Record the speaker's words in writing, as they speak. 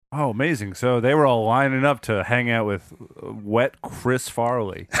Oh, amazing. So they were all lining up to hang out with wet Chris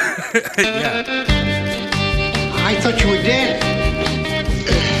Farley. Yeah. I thought you were dead.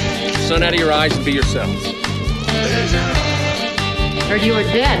 Sun out of your eyes and be yourselves. Heard you were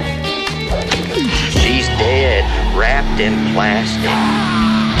dead. She's dead, wrapped in plastic.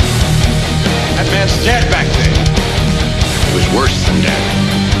 That man's dead back there. It was worse than dead.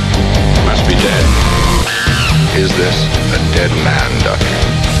 Must be dead. Is this a dead man,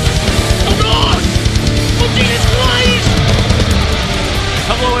 Doctor?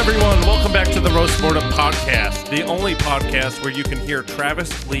 Hello, everyone. Welcome back to the Roast Mortem Podcast, the only podcast where you can hear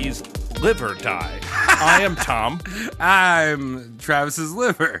Travis Lee's liver die. I am Tom. I'm Travis's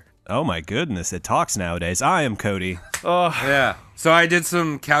liver. Oh my goodness, it talks nowadays. I am Cody. Yeah. So I did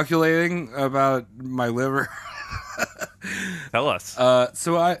some calculating about my liver. Tell us.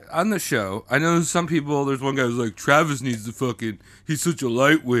 So on the show, I know some people, there's one guy who's like, Travis needs to he's such a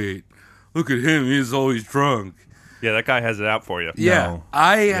lightweight. Look at him, he's always drunk. Yeah, that guy has it out for you. Yeah. No.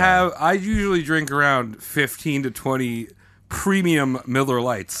 I usually drink around 15 to 20 premium Miller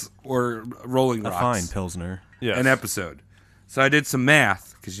Lights or Rolling A Rocks. fine Pilsner. Yes. An episode. So I did some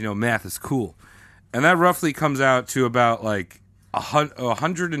math, because math is cool. And that roughly comes out to about like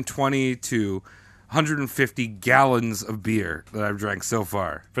 120 to 150 gallons of beer that I've drank so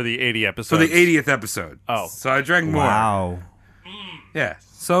far. For the 80 For episodes. the 80th episode. Oh. So I drank more. Wow. Yeah.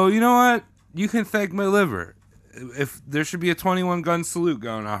 So you know what? You can thank my liver. If there should be a 21 gun salute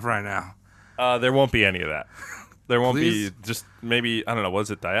going off right now. There won't be any of that. There won't Please? be just maybe, I don't know,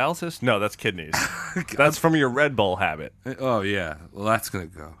 was it dialysis? No, that's kidneys. That's from your Red Bull habit. Oh yeah. Well, that's gonna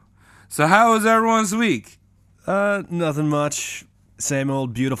go. So how was everyone's week? Nothing much. Same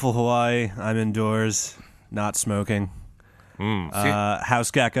old beautiful Hawaii. I'm indoors, not smoking.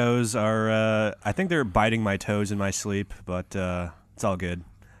 House geckos are, I think they're biting my toes in my sleep, but it's all good.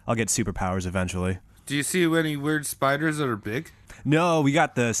 I'll get superpowers eventually. Do you see any weird spiders that are big? No, we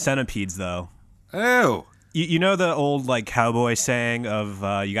got the centipedes, though. Oh. You know the old like cowboy saying of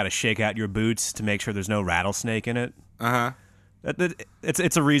you got to shake out your boots to make sure there's no rattlesnake in it? Uh-huh.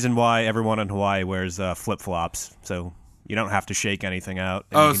 It's a reason why everyone in Hawaii wears flip-flops, so you don't have to shake anything out,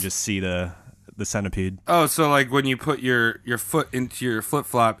 and you can just see the centipede. Oh, so like when you put your foot into your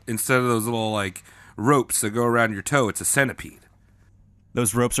flip-flop, instead of those little like ropes that go around your toe, it's a centipede.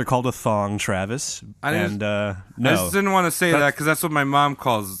 Those ropes are called a thong, Travis. I no, just didn't want to say that because that's what my mom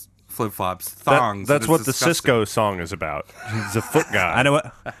calls flip-flops, thongs. That's and what it's the disgusting. Cisco song is about. He's a foot guy. I know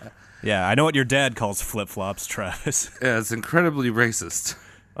what. Yeah, I know what your dad calls flip-flops, Travis, Yeah, it's incredibly racist.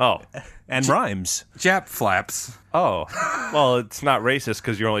 Oh. and rhymes. Jap flaps. Oh. Well, it's not racist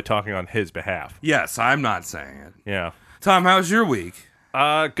because you're only talking on his behalf. Yes, I'm not saying it. Yeah. Tom, how's your week?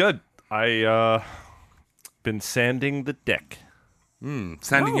 Good. I been sanding the deck.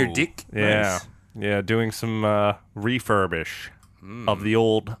 Sanding your dick? Yeah. Yeah, doing some refurbish of the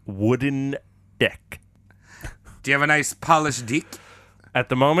old wooden deck. Do you have a nice polished dick? At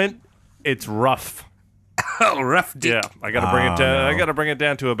the moment, it's rough. Oh, rough dick. Yeah, I gotta bring it down. no. I gotta bring it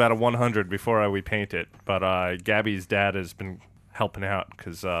down to about a 100 before we paint it. But Gabby's dad has been helping out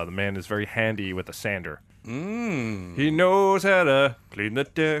because the man is very handy with a sander. He knows how to clean the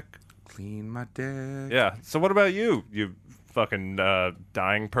deck. Clean my dick. Yeah. So what about you? You fucking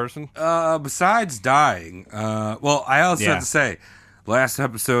dying person? Besides dying, well, I also Yeah. have to say, last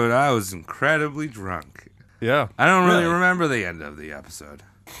episode I was incredibly drunk. Yeah. I don't really Really? remember the end of the episode.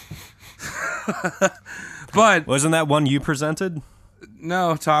 But Wasn't that one you presented?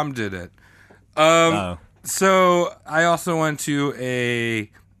 no, Tom did it. Oh. So I also went to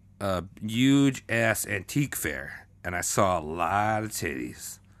a huge ass antique fair, and I saw a lot of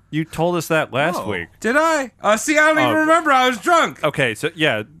titties. You told us that last week. Did I? See, I don't even remember. I was drunk. Okay, so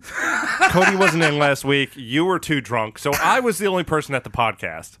yeah, Cody wasn't in last week. You were too drunk, so I was the only person at the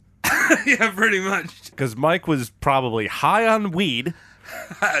podcast Yeah, pretty much. because Mike was probably high on weed,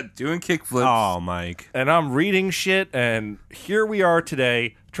 Doing kickflips. Oh, Mike. and I'm reading shit. And here we are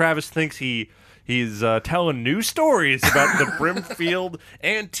today. Travis thinks he's telling new stories about the Brimfield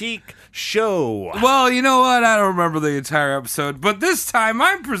Antique Show. Well, you know what? I don't remember the entire episode, but this time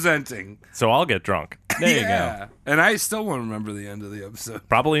I'm presenting. So I'll get drunk. There you Yeah. And I still won't remember the end of the episode.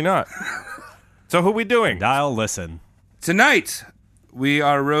 Probably not. So who we doing? go. Dial listen. Tonight, we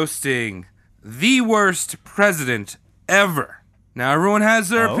are roasting the worst president ever. Now, everyone has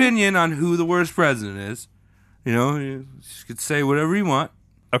their opinion on who the worst president is. You know, you could say whatever you want.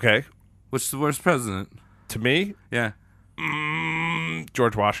 Okay, What's the worst president? to me, Yeah.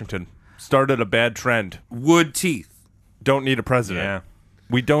 George Washington started a bad trend. Wood teeth. Don't need a president. Yeah.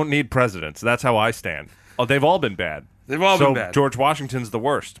 We don't need presidents. That's how I stand. Oh, they've all been bad. They've all So been bad. George Washington's the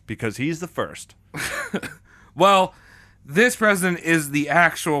worst because he's the first. Well, this president is the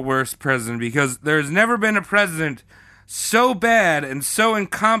actual worst president because there's never been a president so bad and so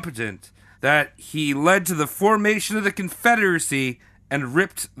incompetent that he led to the formation of the Confederacy and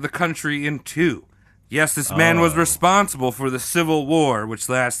ripped the country in two. Yes, this man was responsible for the Civil War, which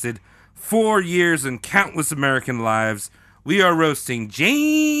lasted 4 years and countless American lives. We are roasting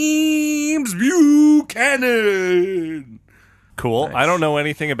James Buchanan. Cool. I don't know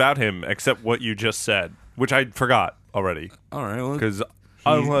anything about him except what you just said, which I forgot already. All right, well, Because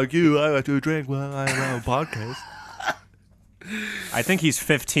I'm like you, I like to drink while I'm on a podcast. I think he's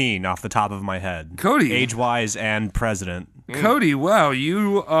 15 off the top of my head. Cody. Age-wise and president. Cody, wow,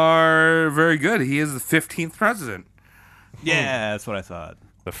 you are very good. He is the 15th president. Yeah, that's what I thought.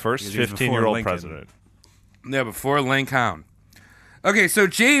 The first Because he was before 15-year-old Lincoln. president. Yeah, before Lincoln. Okay, so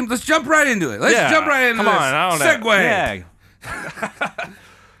James, let's jump right into it. Let's Yeah, jump right into come this. on, I don't know. Segue. Yeah.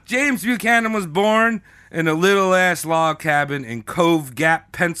 James Buchanan was born in a little-ass log cabin in Cove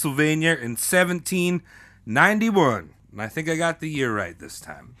Gap, Pennsylvania in 1791. And I think I got the year right this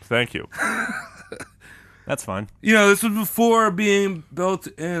time. Thank you. That's fine. You know, this was before being built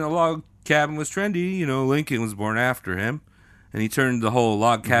in a log cabin was trendy. You know, Lincoln was born after him. And he turned the whole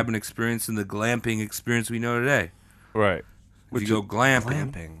log cabin experience into the glamping experience we know today. Right. If you go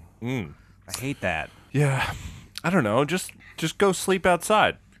glamping. Glamping. I hate that. Yeah. I don't know. Just go sleep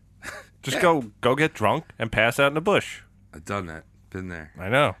outside. Just go get drunk and pass out in the bush. I've done that. Been there. I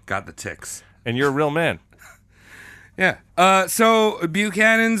know. Got the ticks. And you're a real man. Yeah. So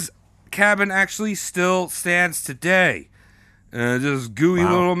Buchanan's cabin actually still stands today. This gooey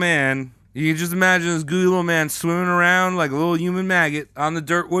little man. You can just imagine this gooey little man swimming around like a little human maggot on the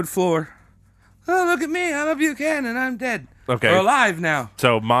dirt wood floor. Oh, look at me. I'm a Buchanan. I'm dead. Okay. Or alive now.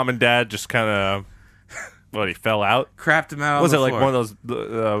 So mom and dad just kind of, he fell out? Crapped him out Was on it the like floor. one of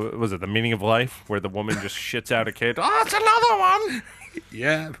those, was it The Meaning of Life, where the woman just shits out a kid? Oh, it's another one!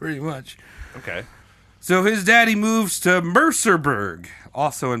 Yeah, pretty much. Okay. So his daddy moves to Mercerburg,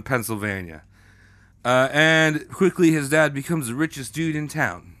 also in Pennsylvania. And quickly his dad becomes the richest dude in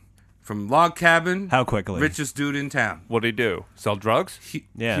town. From log cabin, How quickly? richest dude in town. What'd he do? Sell drugs?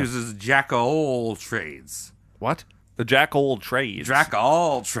 Yeah. He was a jack of all trades. What? The jack old trades. Jack of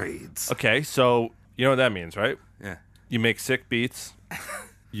all trades. Okay, so you know what that means, right? Yeah. You make sick beats.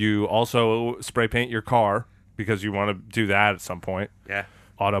 You also spray paint your car because you want to do that at some point. Yeah.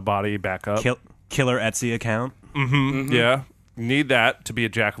 Auto body backup. Killer Etsy account. Yeah. You need that to be a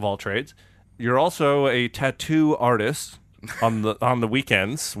jack of all trades. You're also a tattoo artist on the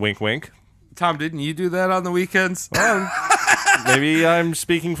weekends. Wink, wink. Tom, didn't you do that on the weekends? Maybe I'm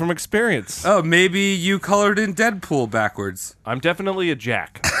speaking from experience. Oh, maybe you colored in Deadpool backwards. I'm definitely a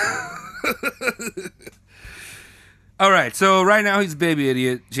jack. All right, so right now he's a baby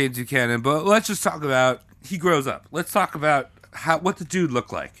idiot, James Buchanan, but let's just talk about, he grows up. Let's talk about what the dude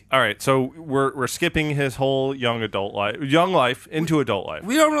looked like. All right, so we're skipping his whole young life into adult life.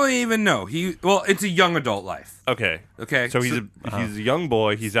 We don't really even know. It's a young adult life. Okay. Okay. So he's a young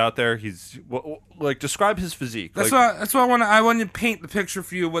boy. He's out there. He's describe his physique. That's what I want to paint the picture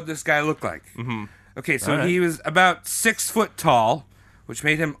for you of what this guy looked like. Mm-hmm. Okay, so he was about 6 foot tall, which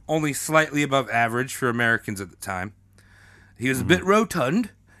made him only slightly above average for Americans at the time. He was a bit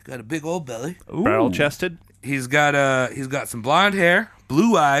rotund, got a big old belly. barrel chested. He's got some blonde hair,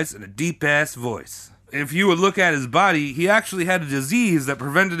 blue eyes, and a deep ass voice. If you would look at his body, he actually had a disease that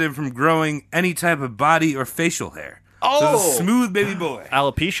prevented him from growing any type of body or facial hair. So he's a smooth baby boy.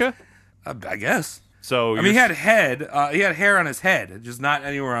 Alopecia. I guess. So I mean, he had hair on his head, just not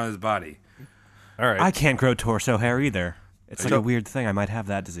anywhere on his body. all right. I can't grow torso hair either. It's like a weird thing. I might have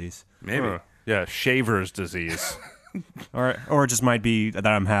that disease. Maybe. Yeah, shaver's disease. Or it just might be that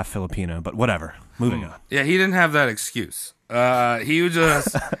I'm half Filipino, but whatever. Moving on. Yeah, he didn't have that excuse. He was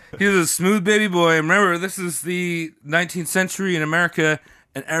a smooth baby boy. And remember, this is the 19th century in America,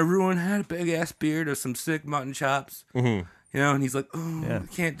 and everyone had a big ass beard or some sick mutton chops. Mm-hmm. You know, and he's like, "Oh,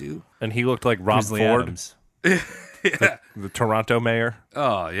 I can't do." And he looked like Rob Grizzly Ford, Adams. the Toronto mayor.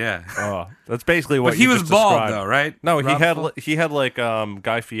 Oh yeah, Oh, that's basically what. but he you was just bald described. though, right? No, Rob he had like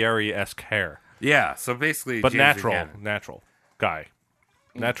Guy Fieri-esque hair, Yeah, so basically, but James natural Buchanan. guy,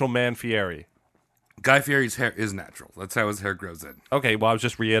 natural man Fieri. Guy Fieri's hair is natural. That's how his hair grows in. Okay, well I was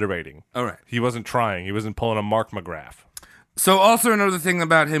just reiterating. All right. He wasn't trying. He wasn't pulling a Mark McGrath. So also another thing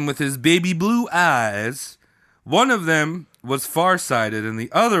about him with his baby blue eyes, one of them was far-sighted and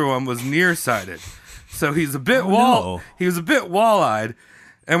the other one was nearsighted. So he's a bit he was a bit wall-eyed,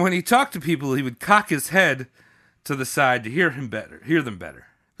 and when he talked to people, he would cock his head to the side to hear them better.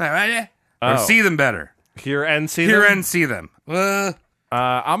 Or Oh. see them better. Hear and see Hear them? and see them.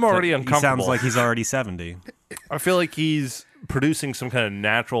 I'm already He uncomfortable. sounds like he's already 70. I feel like he's producing some kind of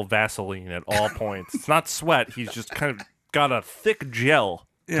natural Vaseline at all points. It's not sweat. He's just kind of got a thick gel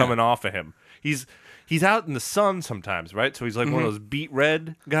coming off of him. He's out in the sun sometimes, right? So he's like one of those beet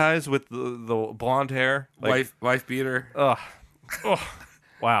red guys with the blonde hair. Like, Wife beater.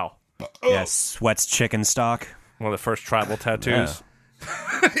 wow. Yeah, sweats chicken stock. One of the first tribal tattoos.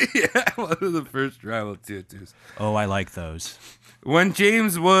 Yeah, one of the first tribal tattoos. Oh, I like those. When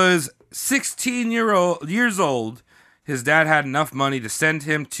James was 16 years old, his dad had enough money to send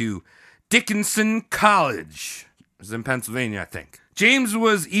him to Dickinson College. It was in Pennsylvania, I think. James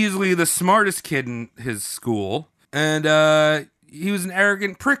was easily the smartest kid in his school, and he was an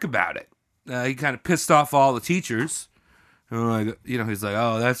arrogant prick about it. He kind of pissed off all the teachers. And he's like,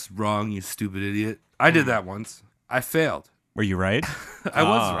 "Oh, that's wrong, you stupid idiot." I did that once. I failed. Were you right? I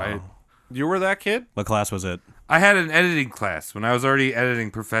was right. You were that kid? What class was it? I had an editing class when I was already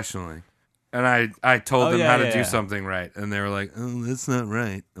editing professionally. And I told them how to do something right. And they were like, "Oh, that's not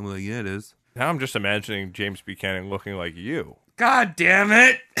right." I'm like, "Yeah, it is." Now I'm just imagining James Buchanan looking like you. God damn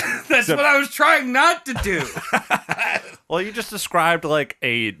it. That's what I was trying not to do. Well, you just described like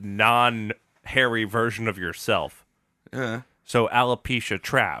a non-hairy version of yourself. Yeah. So alopecia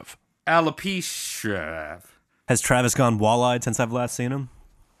Trav. Alopecia. Has Travis gone wall-eyed since I've last seen him?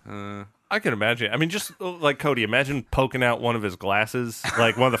 I can imagine. I mean, just like Cody, imagine poking out one of his glasses,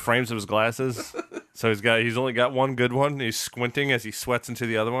 like one of the frames of his glasses. So he's only got one good one. He's squinting as he sweats into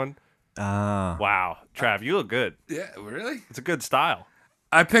the other one. Wow. Trav, you look good. Yeah, really? It's a good style.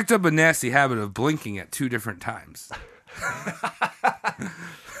 I picked up a nasty habit of blinking at 2 different times.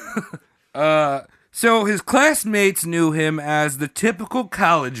 So his classmates knew him as the typical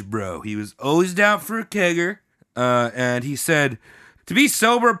college bro. He was always down for a kegger, and he said, to be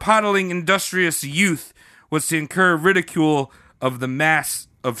sober, pottling, industrious youth was to incur ridicule of the mass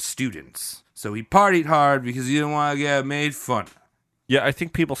of students. So he partied hard because he didn't want to get made fun of. Yeah, I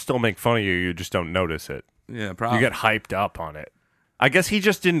think people still make fun of you. You just don't notice it. Yeah, probably. You get hyped up on it. I guess he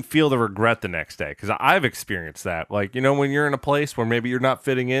just didn't feel the regret the next day, because I've experienced that. Like, when you're in a place where maybe you're not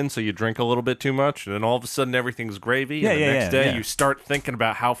fitting in, so you drink a little bit too much, and then all of a sudden everything's gravy, and the next day you start thinking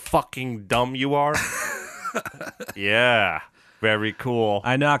about how fucking dumb you are. Yeah, very cool.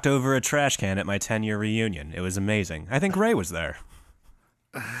 I knocked over a trash can at my 10-year reunion. It was amazing. I think Ray was there.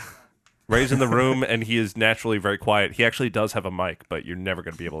 Ray's in the room, and he is naturally very quiet. He actually does have a mic, but you're never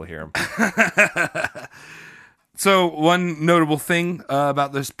going to be able to hear him. So one notable thing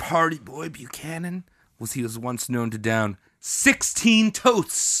about this party boy Buchanan was he was once known to down 16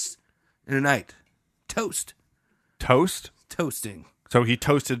 toasts in a night. Toast. Toast? Toasting. So he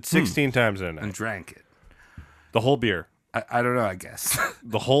toasted 16 times in a night. And drank it. The whole beer. I don't know, I guess.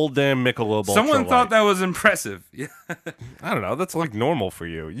 The whole damn Michelob Ultra Someone thought Light. that was impressive. Yeah. I don't know. That's like normal for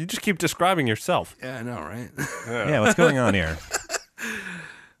you. You just keep describing yourself. Yeah, I know, right? Yeah, what's going on here?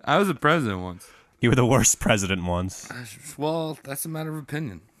 I was a president once. You were the worst president once. Well, that's a matter of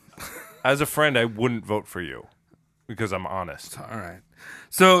opinion. As a friend, I wouldn't vote for you because I'm honest. All right.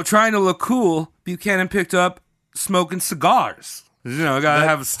 So, trying to look cool, Buchanan picked up smoking cigars. Gotta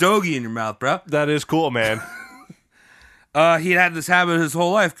have a stogie in your mouth, bro. That is cool, man. He had this habit his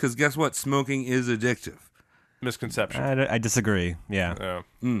whole life because guess what? Smoking is addictive. Misconception. I disagree. Yeah.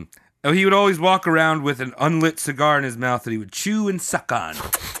 He would always walk around with an unlit cigar in his mouth that he would chew and suck on.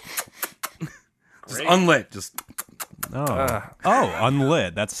 Just unlit. Just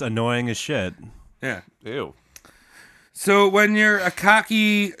Unlit. That's annoying as shit. yeah. Ew. So when you're a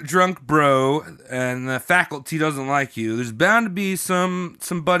cocky drunk bro and the faculty doesn't like you, there's bound to be some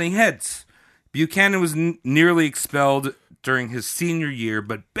butting heads. Buchanan was nearly expelled during his senior year,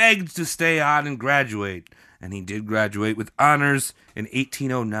 but begged to stay on and graduate. And he did graduate with honors in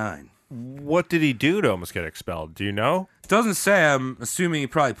 1809. What did he do to almost get expelled? Do you know? Doesn't say. I'm assuming he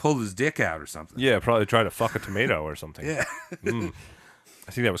probably pulled his dick out or something. Yeah, probably tried to fuck a tomato or something. Yeah.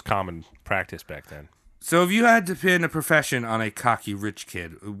 I think that was common practice back then. So if you had to pin a profession on a cocky rich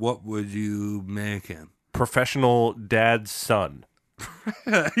kid, what would you make him? Professional dad's son.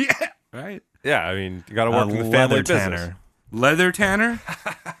 Yeah. Right? Yeah, I mean, you got to work in the family leather business. tanner. Leather tanner?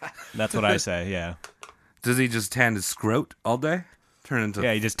 That's what I say, yeah. Does he just tan his scrot all day? Turn into...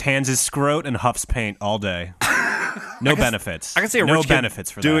 Yeah, he just tans his scrot and huffs paint all day. No benefits. I can see a no rich kid benefits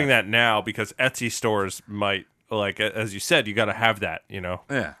for doing that now because Etsy stores might, like, as you said, you got to have that,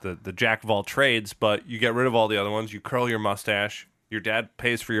 Yeah. the jack of all trades, but you get rid of all the other ones. You curl your mustache. Your dad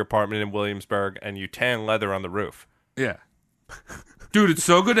pays for your apartment in Williamsburg, and you tan leather on the roof. Yeah. Dude, it's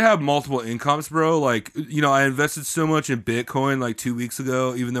so good to have multiple incomes, bro. Like, I invested so much in Bitcoin like 2 weeks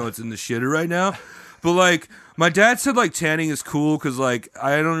ago, even though it's in the shitter right now. But like, my dad said like tanning is cool because like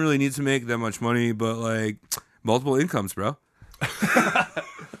I don't really need to make that much money, but like multiple incomes, bro.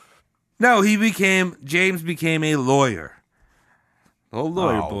 No, James became a lawyer. Oh,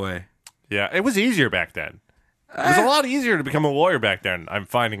 lawyer boy. Yeah, it was easier back then. It was a lot easier to become a lawyer back then, I'm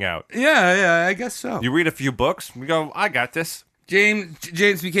finding out. Yeah, I guess so. You read a few books, you go, I got this.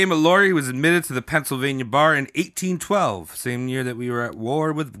 James became a lawyer. He was admitted to the Pennsylvania bar in 1812, same year that we were at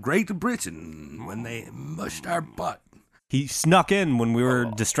war with Great Britain when they mushed our butt. He snuck in when we were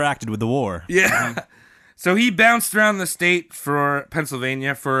distracted with the war. Yeah. So he bounced around the state for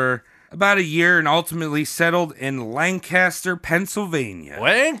Pennsylvania for about a year and ultimately settled in Lancaster, Pennsylvania.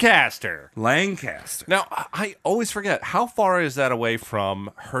 Lancaster. Lancaster. Now, I always forget, how far is that away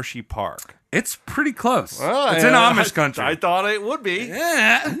from Hershey Park? It's pretty close. Oh, it's in Amish country. I thought it would be.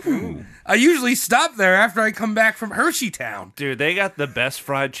 Yeah. I usually stop there after I come back from Hersheytown. Dude, they got the best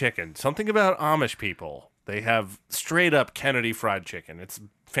fried chicken. Something about Amish people. They have straight up Kennedy fried chicken. It's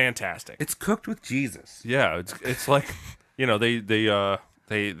fantastic. It's cooked with Jesus. Yeah, it's like, you know, they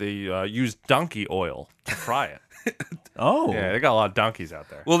use donkey oil to fry it. Oh. Yeah, they got a lot of donkeys out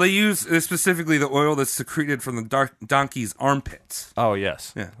there. Well, they use specifically the oil that's secreted from the donkey's armpits. Oh,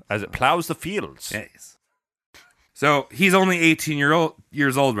 yes. Yeah. As it plows the fields. Yes. So he's only 18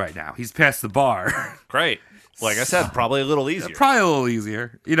 years old right now. He's past the bar. Great. Like I said, probably a little easier. Probably a little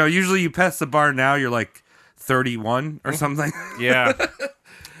easier. You know, usually you pass the bar now, you're like 31 or something. Yeah.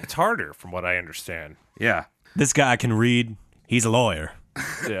 It's harder from what I understand. Yeah. This guy can read. He's a lawyer.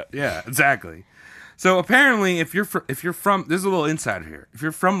 Yeah. Yeah, exactly. So apparently, if you're from, there's a little insider here. If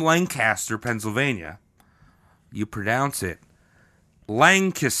you're from Lancaster, Pennsylvania, you pronounce it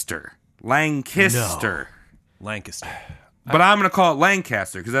Lancaster. Lancaster. But I'm gonna call it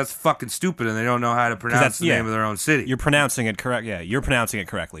Lancaster because that's fucking stupid, and they don't know how to pronounce the name of their own city. You're pronouncing it correct. Yeah, you're pronouncing it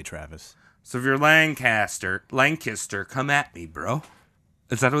correctly, Travis. So if you're Lancaster, come at me, bro.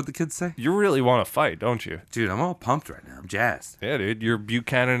 Is that what the kids say? You really want to fight, don't you? Dude, I'm all pumped right now. I'm jazzed. Yeah, dude. You're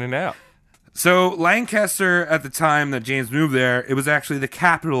Buchananing out. So Lancaster, at the time that James moved there, it was actually the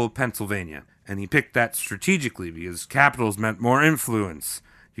capital of Pennsylvania. And he picked that strategically because capitals meant more influence.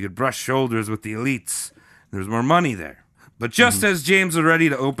 You could brush shoulders with the elites. There was more money there. But just as James was ready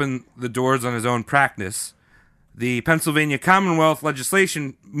to open the doors on his own practice, the Pennsylvania Commonwealth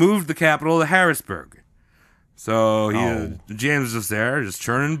legislation moved the capital to Harrisburg. So James was there just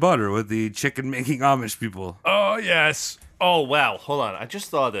churning butter with the chicken-making Amish people. Oh, yes. Oh, wow. Hold on. I just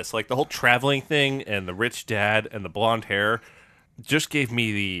thought of this. Like, the whole traveling thing and the rich dad and the blonde hair just gave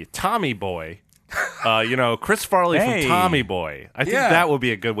me the Tommy Boy. Chris Farley from Tommy Boy. I think that would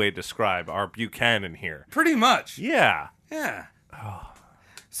be a good way to describe our Buchanan here. Pretty much. Yeah. Yeah.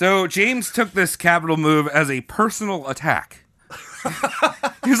 So James took this capital move as a personal attack.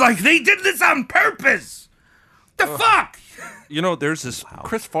 He was like, they did this on purpose. The fuck? You know, there's this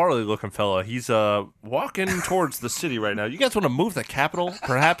Chris Farley looking fella. He's walking towards the city right now. You guys want to move the capital,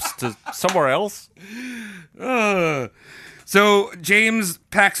 perhaps, to somewhere else? So James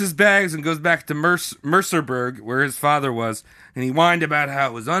packs his bags and goes back to Mercerburg, where his father was, and he whined about how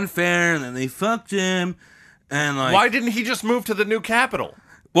it was unfair, and then they fucked him, and like, why didn't he just move to the new capital?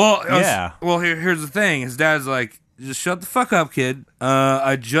 Well, here's the thing. His dad's like, just shut the fuck up, kid.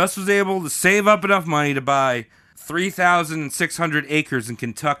 I just was able to save up enough money to buy 3,600 acres in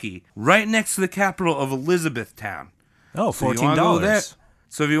Kentucky, right next to the capital of Elizabethtown. Oh, $14.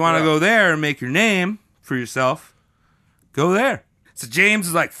 So if you want to go there and make your name for yourself, go there. So James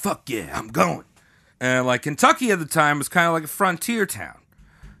is like, fuck yeah, I'm going. And like Kentucky at the time was kind of like a frontier town.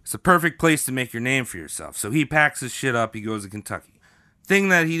 It's a perfect place to make your name for yourself. So he packs his shit up, he goes to Kentucky. Thing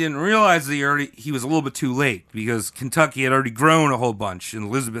that he didn't realize that he was a little bit too late because Kentucky had already grown a whole bunch, in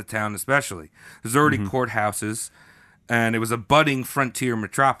Elizabethtown especially. There's already courthouses, and it was a budding frontier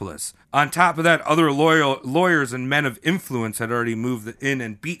metropolis. On top of that, other lawyers and men of influence had already moved in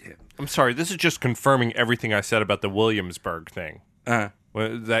and beat him. I'm sorry, this is just confirming everything I said about the Williamsburg thing. That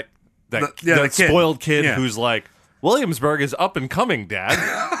spoiled kid who's like, Williamsburg is up and coming,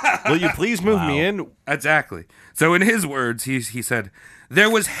 Dad. Will you please move me in? Exactly. So in his words, he said, there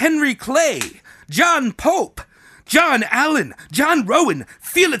was Henry Clay, John Pope, John Allen, John Rowan,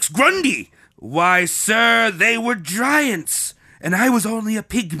 Felix Grundy. Why, sir, they were giants, and I was only a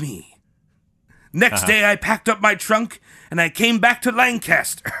pygmy. Next day, I packed up my trunk, and I came back to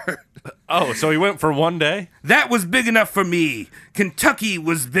Lancaster. Oh, so he went for one day? That was big enough for me. Kentucky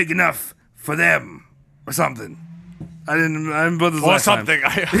was big enough for them. Or something. I didn't put this last something.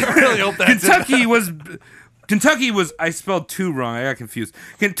 time. I really hope that's Kentucky was, I spelled two wrong. I got confused.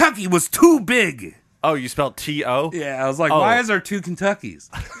 Kentucky was too big. Oh, you spelled T-O? Yeah, I was like, why is there two Kentuckys?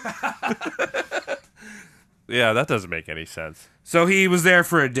 Yeah, that doesn't make any sense. So he was there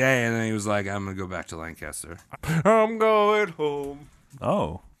for a day, and then he was like, I'm going to go back to Lancaster. I'm going home.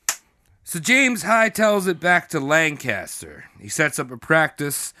 Oh. So James hightails it back to Lancaster. He sets up a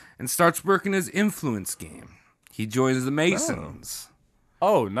practice and starts working his influence game. He joins the Masons.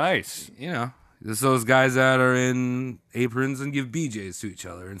 Oh, nice. You know, just those guys that are in aprons and give BJs to each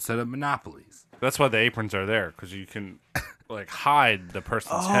other and set up monopolies. That's why the aprons are there, because you can like hide the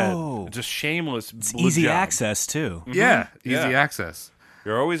person's head. It's just shameless. It's easy access, too. Yeah, easy Yeah. access.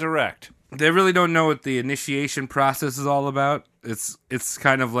 You're always erect. They really don't know what the initiation process is all about. It's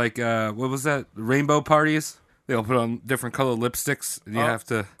kind of like what was that? Rainbow parties. They all put on different colored lipsticks, and you have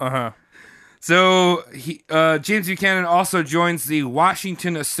to. So James Buchanan also joins the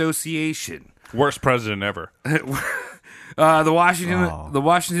Washington Association. Worst president ever. The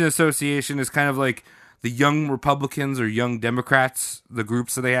Washington Association is kind of like the Young Republicans or Young Democrats, the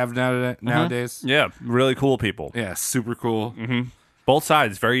groups that they have nowadays. Yeah, really cool people. Yeah, super cool. Both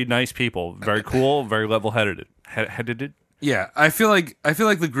sides, very nice people. Very cool, very level-headed. Headed? Yeah, I feel like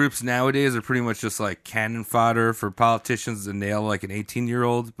the groups nowadays are pretty much just like cannon fodder for politicians to nail like an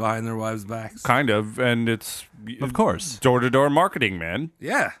 18-year-old behind their wives' backs. Kind of, and it's... Of course. Door-to-door marketing, man.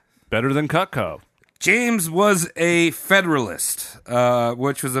 Yeah. Better than Cutco. James was a Federalist,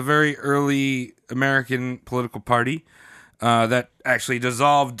 which was a very early American political party that actually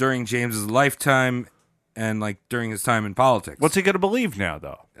dissolved during James's lifetime and like during his time in politics. What's he going to believe now,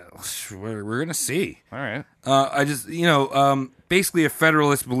 though? We're going to see. All right. Basically a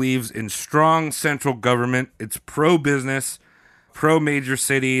Federalist believes in strong central government. It's pro-business, pro-major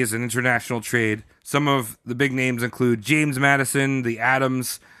cities and international trade. Some of the big names include James Madison, the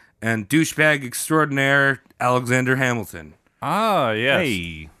Adams, and douchebag extraordinaire Alexander Hamilton. Ah, yes.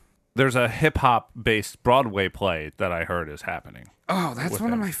 Hey. There's a hip-hop based Broadway play that I heard is happening. Oh, that's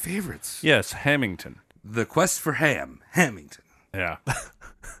one of my favorites. Yes, Hamilton. The Quest for Hamilton. Yeah.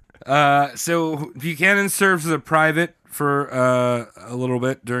 So Buchanan served as a private for a little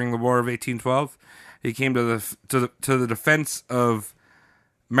bit during the War of 1812. He came to the defense of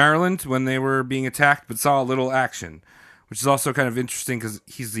Maryland when they were being attacked, but saw little action, which is also kind of interesting because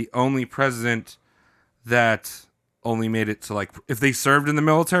he's the only president that only made it to, like, if they served in the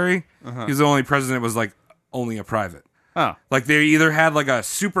military, he's the only president that was like only a private. Oh. Like they either had like a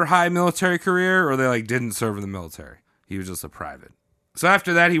super high military career or they like didn't serve in the military. He was just a private. So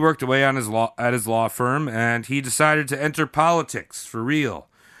after that, he worked away on his law firm, and he decided to enter politics for real.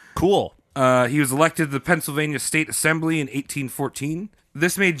 Cool. He was elected to the Pennsylvania State Assembly in 1814.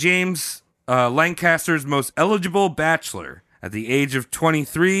 This made James Lancaster's most eligible bachelor. At the age of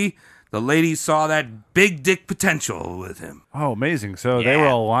 23, the ladies saw that big dick potential with him. Oh, amazing. So they were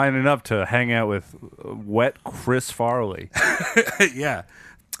all lining up to hang out with wet Chris Farley. Yeah.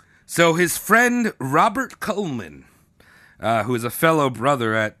 So his friend Robert Coleman, who is a fellow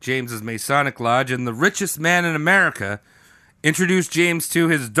brother at James's Masonic Lodge and the richest man in America, introduced James to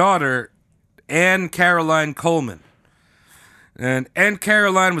his daughter, Anne Caroline Coleman. And Anne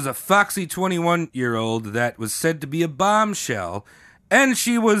Caroline was a foxy 21-year-old that was said to be a bombshell, and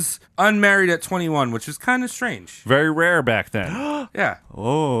she was unmarried at 21, which is kind of strange. Very rare back then. Yeah.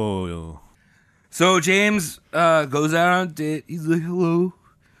 Oh. So James goes out on a date. He's like, hello,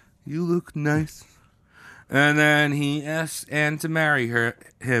 you look nice. And then he asks Anne to marry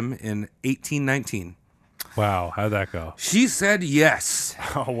him in 1819. Wow, how'd that go? She said yes.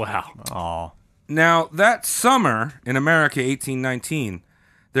 Oh, wow. Aw. Now, that summer in America, 1819,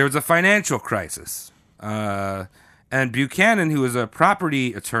 there was a financial crisis. And Buchanan, who was a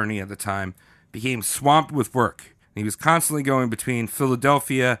property attorney at the time, became swamped with work. He was constantly going between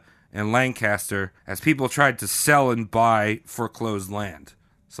Philadelphia and Lancaster as people tried to sell and buy foreclosed land.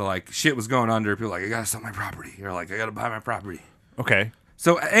 So, like, shit was going under. People were like, I gotta sell my property. Or, like, I gotta buy my property. Okay.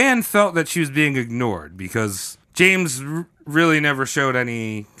 So Anne felt that she was being ignored because James really never showed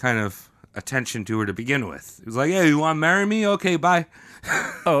any kind of attention to her to begin with. He was like, hey, you want to marry me? Okay, bye.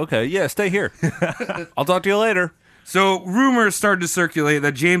 Oh, okay. Yeah, stay here. I'll talk to you later. So rumors started to circulate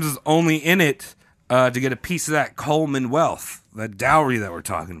that James was only in it to get a piece of that Coleman wealth, that dowry that we're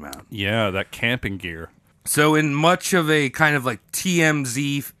talking about. Yeah, that camping gear. So in much of a kind of like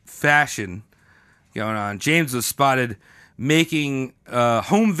TMZ fashion going on, James was spotted making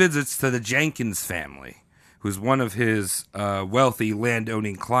home visits to the Jenkins family, who's one of his wealthy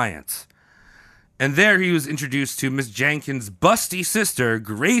landowning clients. And there he was introduced to Miss Jenkins' busty sister,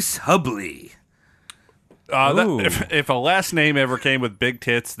 Grace Hubley. If a last name ever came with big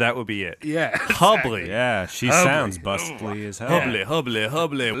tits, that would be it. Yeah. Hubley. Yeah, she sounds bustly as hell.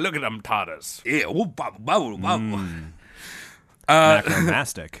 Hubley. Look at them totters. Yeah.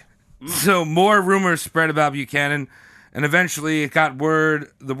 Necromastic. So more rumors spread about Buchanan, and eventually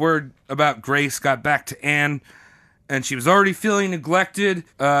the word about Grace got back to Anne, and she was already feeling neglected,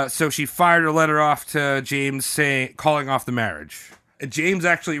 so she fired a letter off to James calling off the marriage. And James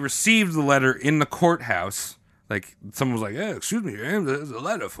actually received the letter in the courthouse. Like, someone was like, "Hey, excuse me, James, there's a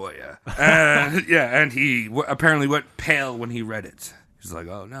letter for you." And he apparently went pale when he read it. He's like,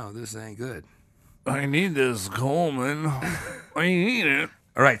 "Oh, no, this ain't good." I need this, Coleman. I need it.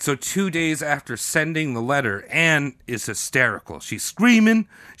 All right, so 2 days after sending the letter, Anne is hysterical. She's screaming.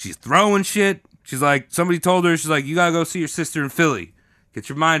 She's throwing shit. She's like, somebody told her, she's like, "You gotta go see your sister in Philly. Get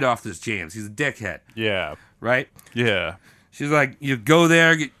your mind off this James. He's a dickhead." Yeah. Right? Yeah. She's like, "You go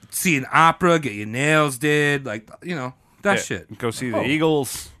there, see an opera, get your nails did, like, that shit." Go see the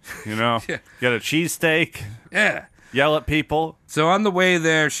Eagles, Yeah. Get a cheesesteak, Yeah. yell at people. So on the way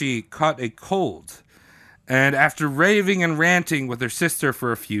there, she caught a cold. And after raving and ranting with her sister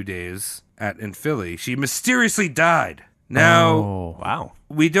for a few days in Philly, she mysteriously died. Now, Wow.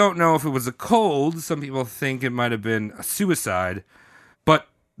 we don't know if it was a cold. Some people think it might have been a suicide. But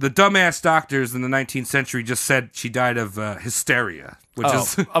the dumbass doctors in the 19th century just said she died of hysteria, which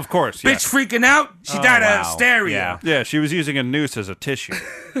is Of course, yeah. bitch freaking out. She died of hysteria. Yeah, she was using a noose as a tissue.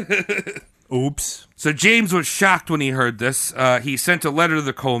 Oops. So James was shocked when he heard this. He sent a letter to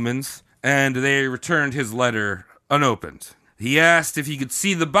the Colemans, and they returned his letter unopened. He asked if he could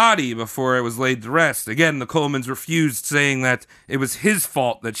see the body before it was laid to rest. Again, the Colemans refused, saying that it was his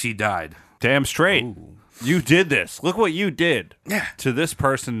fault that she died. Damn straight. Ooh. You did this. Look what you did Yeah. to this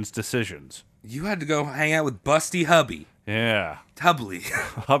person's decisions. You had to go hang out with Busty Hubby. Yeah. Hubbly.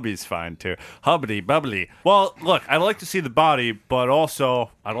 Hubby's fine, too. Hubbity, bubbly. Well, look, I'd like to see the body, but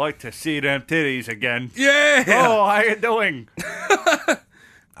also I'd like to see them titties again. Yeah. Oh, how you doing?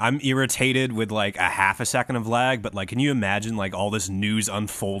 I'm irritated with like a half a second of lag, but like, can you imagine like all this news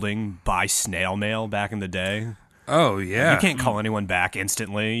unfolding by snail mail back in the day? Oh, yeah. You can't call anyone back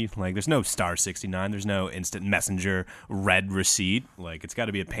instantly. Like, there's no star 69. There's no instant messenger red receipt. Like, it's got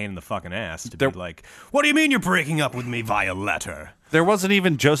to be a pain in the fucking ass to be like, "What do you mean you're breaking up with me via letter?" There wasn't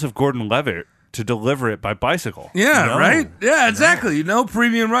even Joseph Gordon-Levitt to deliver it by bicycle. Yeah, No. right? Yeah, exactly. No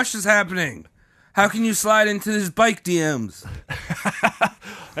premium rush is happening. How can you slide into his bike DMs?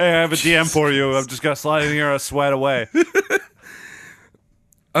 Hey, I have a DM for you. I'm just going to slide in here and sweat away.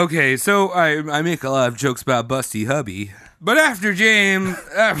 Okay, so I make a lot of jokes about Busty Hubby, but after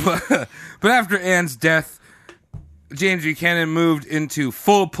after Anne's death, James Buchanan moved into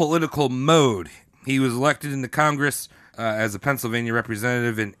full political mode. He was elected into Congress as a Pennsylvania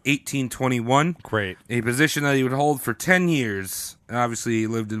representative in 1821. Great. A position that he would hold for 10 years. And obviously, he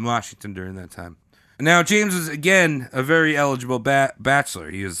lived in Washington during that time. Now, James was, again, a very eligible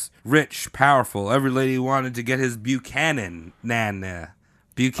bachelor. He was rich, powerful. Every lady wanted to get his Buchanan.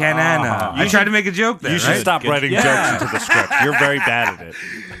 Buchanan. I tried to make a joke there, You should right? stop writing jokes into the script. You're very bad at it.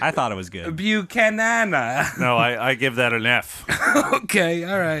 I thought it was good. Buchanan. No, I give that an F. Okay,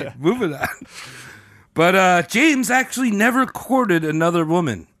 all right. Moving on. But James actually never courted another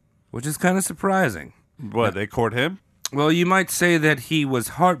woman, which is kind of surprising. What, they court him? Well, you might say that he was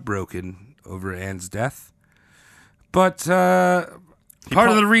heartbroken over Anne's death. But part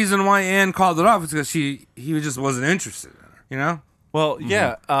of the reason why Anne called it off is because he just wasn't interested in her, you know? Well,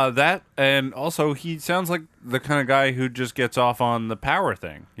 yeah, that, and also he sounds like the kind of guy who just gets off on the power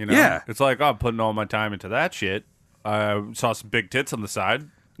thing, you know? Yeah. It's like, oh, I'm putting all my time into that shit. I saw some big tits on the side.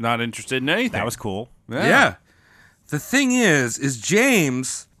 Not interested in anything. That was cool. Yeah. The thing is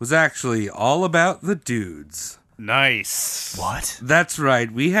James was actually all about the dudes. Nice. What? That's right.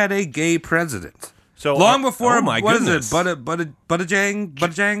 We had a gay president. So Long before, oh my what goodness. is it?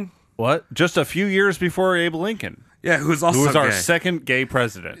 Buttigieg? What? Just a few years before Abe Lincoln, Yeah, who was also who was our gay. second gay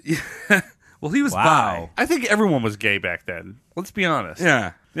president. Well, he was Wow. I think everyone was gay back then. Let's be honest. bi.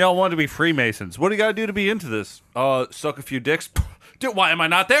 Yeah. They all wanted to be Freemasons. What do you got to do to be into this? Suck a few dicks? Dude, why am I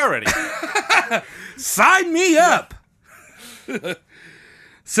not there already? Sign me up.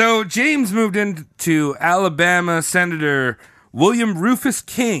 So James moved into Alabama Senator William Rufus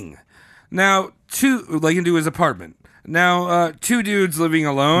King. Now, into his apartment. Now, two dudes living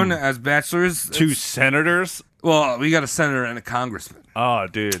alone as bachelors. Two senators? Well, we got a senator and a congressman. Oh,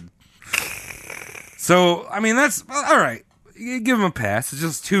 dude. So, I mean, that's all right. You give them a pass. It's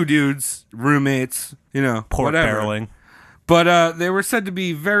just two dudes, roommates, Pork whatever. barreling. But they were said to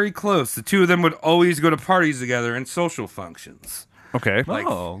be very close. The two of them would always go to parties together and social functions. Okay.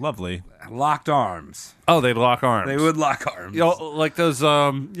 Oh, lovely. Locked arms. Oh, they'd lock arms. They would lock arms. Like those,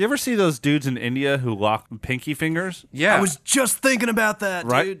 you ever see those dudes in India who lock pinky fingers? Yeah. I was just thinking about that,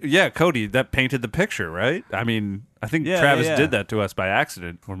 Right? dude. Yeah, Cody, that painted the picture, right? I mean, I think Yeah, Travis yeah. did that to us by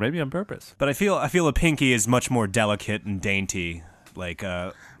accident, or maybe on purpose. But I feel a pinky is much more delicate and dainty. Like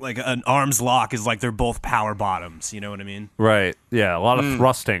an arm's lock is like they're both power bottoms. You know what I mean? Right. Yeah, a lot of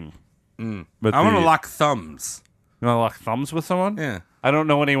thrusting. But I want to lock thumbs. You want to lock thumbs with someone? Yeah. I don't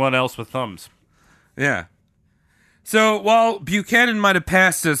know anyone else with thumbs. Yeah. So while Buchanan might have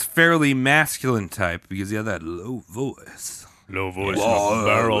passed as fairly masculine type because he had that low voice. Low voice, and a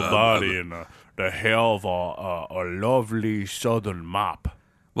barrel body, and the hell of a lovely southern mop.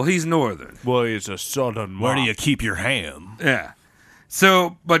 Well, he's northern. Well, he's a southern mop. Where do you keep your ham? Yeah.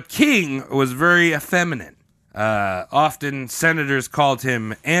 So, but King was very effeminate. Often senators called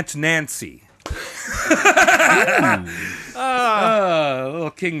him Aunt Nancy.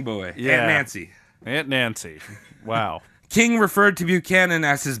 Little King boy. Yeah. Aunt Nancy. Aunt Nancy. Wow. King referred to Buchanan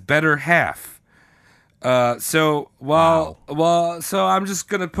as his better half. So I'm just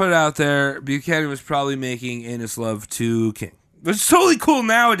gonna put it out there, Buchanan was probably making anus love to King. Which is totally cool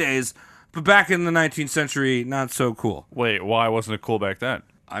nowadays, but back in the 19th century, not so cool. Wait, why wasn't it cool back then?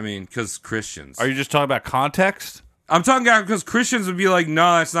 I mean, because Christians. Are you just talking about context? I'm talking about because Christians would be like,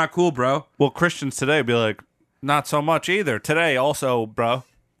 no, that's not cool, bro. Well, Christians today would be like, not so much either. Today also, bro.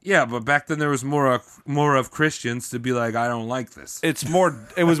 Yeah, but back then there was more of Christians to be like, I don't like this. It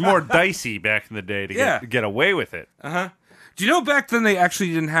was more dicey back in the day to get away with it. Do you know back then they actually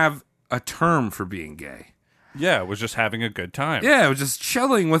didn't have a term for being gay? Yeah, it was just having a good time. Yeah, it was just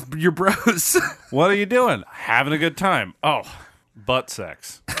chilling with your bros. What are you doing? Having a good time. Oh, butt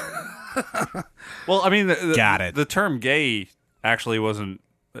sex. Well, I mean, Got it. The term gay actually wasn't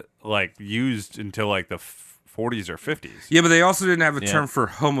like used until like the 40s or 50s. Yeah, but they also didn't have a term for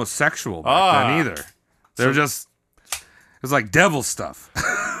homosexual back then either. They were just, it was like devil stuff.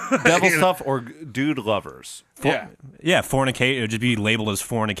 Devil stuff or dude lovers. Yeah. Yeah, fornicate. It would just be labeled as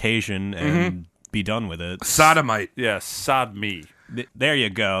fornication and be done with it. Sodomite. Yeah, sod-me. There you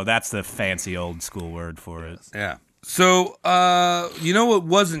go. That's the fancy old school word for it. Yeah. So, you know what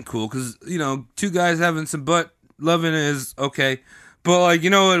wasn't cool? Because, two guys having some butt loving is okay. But, like,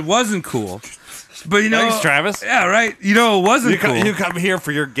 it wasn't cool. But, Thanks, Travis. Yeah, right. It wasn't cool. You come here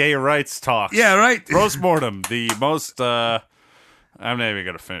for your gay rights talks. Yeah, right. Postmortem, the most, I'm not even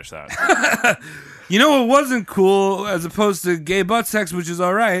going to finish that. You know what wasn't cool as opposed to gay butt sex, which is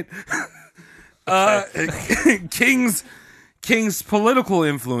all right? King's political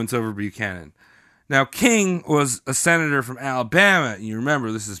influence over Buchanan. Now, King was a senator from Alabama. And you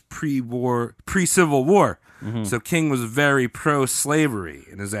remember, this is pre-Civil War. So King was very pro-slavery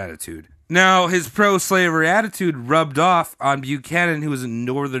in his attitude. Now, his pro-slavery attitude rubbed off on Buchanan, who was a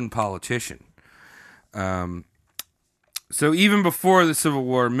northern politician. So even before the Civil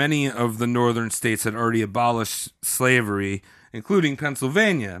War, many of the northern states had already abolished slavery, including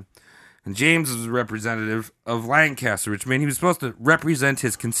Pennsylvania. And James was a representative of Lancaster, which meant he was supposed to represent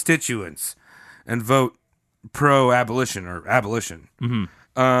his constituents and vote pro-abolition or abolition.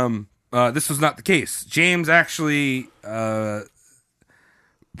 This was not the case. James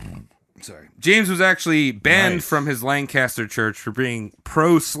was actually banned from his Lancaster church for being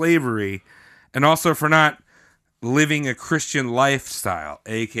pro-slavery and also for not living a Christian lifestyle,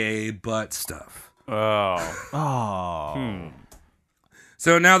 aka butt stuff.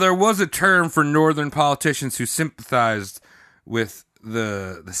 So now there was a term for northern politicians who sympathized with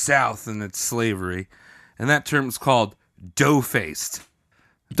the South and its slavery, and that term is called dough-faced.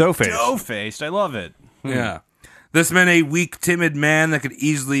 Dough-faced. Dough-faced. I love it. Yeah. This meant a weak, timid man that could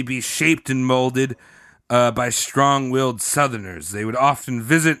easily be shaped and molded by strong-willed Southerners. They would often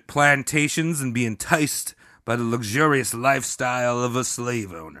visit plantations and be enticed by the luxurious lifestyle of a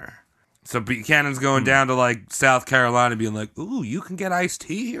slave owner. So Buchanan's going down to, like, South Carolina being like, ooh, you can get iced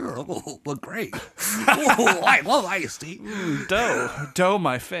tea here? Oh, look great. Oh, I love iced tea. Dough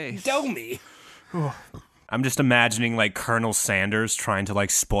my face. Dough me. I'm just imagining, like, Colonel Sanders trying to, like,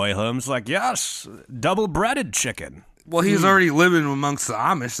 spoil him. It's like, yes, double-breaded chicken. Well, he's already living amongst the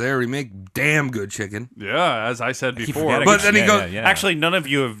Amish. They already make damn good chicken. Yeah, as I said before. forgetting But it's- then he goes, yeah. Actually, none of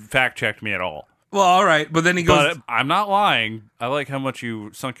you have fact-checked me at all. well, all right. But then he goes, But I'm not lying. I like how much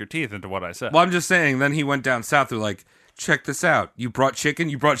you sunk your teeth into what I said. well, I'm just saying. Then he went down south. They're like, check this out. You brought chicken?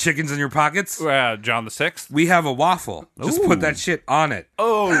 You brought chickens in your pockets? John the 6th? We have a waffle. Just put that shit on it.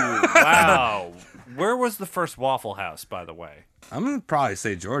 Oh, wow. Where was the first Waffle House, by the way? I'm going to probably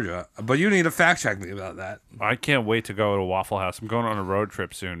say Georgia, but you need to fact check me about that. I can't wait to go to Waffle House. I'm going on a road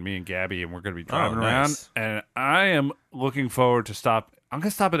trip soon, me and Gabby, and we're going to be driving around. nice. And I am looking forward to I'm going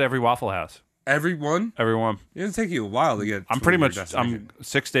to stop at every Waffle House. Everyone? Everyone. It's going to take you a while to get I'm to pretty your much, destination. I'm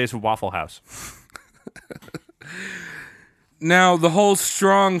 6 days with Waffle House. Now, the whole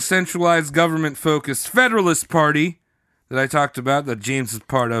strong, centralized government-focused Federalist Party that I talked about, that James was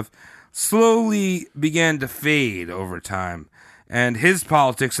part of, slowly began to fade over time. And his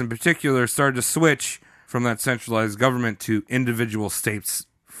politics in particular started to switch from that centralized government to individual states'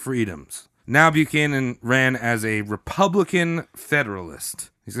 freedoms. Now Buchanan ran as a Republican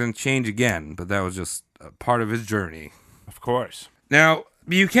Federalist. He's going to change again, but that was just a part of his journey. Of course. Now,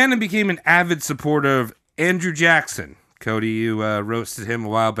 Buchanan became an avid supporter of Andrew Jackson. Cody, you roasted him a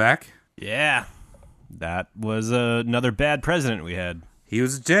while back. Yeah. That was another bad president we had. He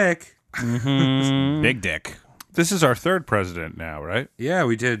was a dick. Big dick. This is our third president now, right? Yeah,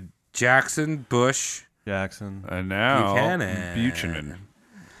 we did Jackson, Bush, Jackson. And now Buchanan. Buchanan.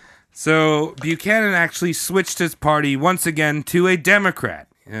 So Buchanan actually switched his party once again to a Democrat.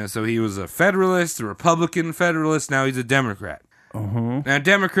 So he was a Federalist, a Republican Federalist. Now he's a Democrat. Now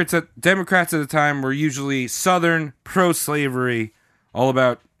Democrats at the time were usually Southern, pro-slavery, all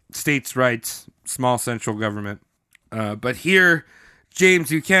about states' rights, small central government. But here, James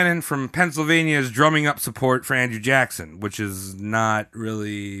Buchanan from Pennsylvania is drumming up support for Andrew Jackson, which is not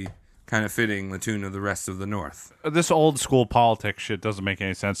really kind of fitting the tune of the rest of the North. This old school politics shit doesn't make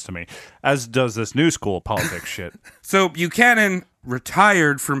any sense to me, as does this new school politics shit. So Buchanan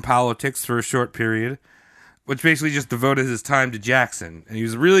retired from politics for a short period, which basically just devoted his time to Jackson. And he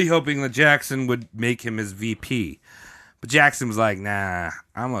was really hoping that Jackson would make him his VP. But Jackson was like, nah,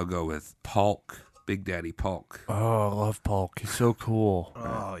 I'm going to go with Polk, Big Daddy Polk. Oh, I love Polk. He's so cool.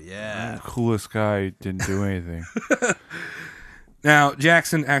 Oh, yeah. Coolest guy, didn't do anything. Now,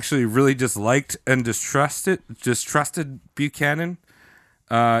 Jackson actually really disliked and distrusted Buchanan.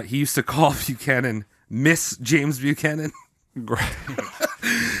 He used to call Buchanan Miss James Buchanan.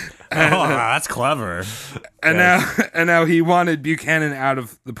 That's clever. And now he wanted Buchanan out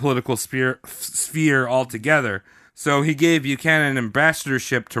of the political sphere altogether. So he gave Buchanan an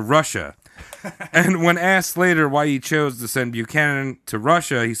ambassadorship to Russia. And when asked later why he chose to send Buchanan to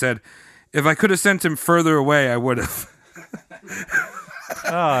Russia, he said, "If I could have sent him further away, I would have."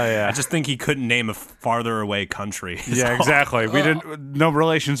 Oh, yeah. I just think he couldn't name a farther away country. Yeah, exactly. We didn't, no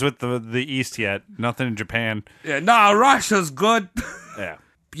relations with the East yet. Nothing in Japan. Yeah, nah, Russia's good. Yeah.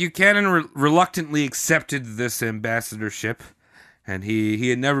 Buchanan reluctantly accepted this ambassadorship, and he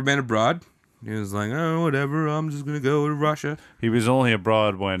had never been abroad. He was like, oh, whatever, I'm just going to go to Russia. He was only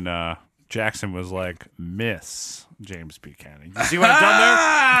abroad when Jackson was like, Miss James Buchanan. You see what I've done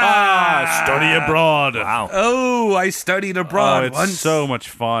there? Study abroad. Wow. Oh, I studied abroad It's once. so much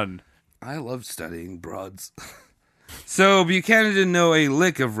fun. I love studying broads. So Buchanan didn't know a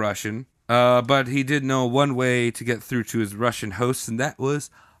lick of Russian, but he did know one way to get through to his Russian hosts, and that was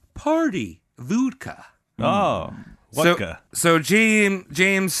party, vodka. Oh. Vodka. So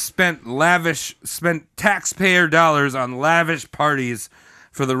James spent taxpayer dollars on lavish parties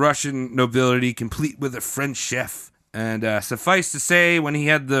for the Russian nobility, complete with a French chef. And suffice to say, when he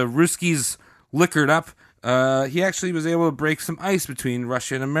had the Ruskies liquored up, he actually was able to break some ice between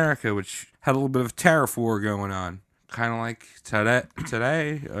Russia and America, which had a little bit of tariff war going on. Kind of like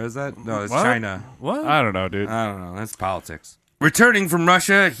today? Or is that? No, it's What? China. What? I don't know, dude. I don't know. That's politics. Returning from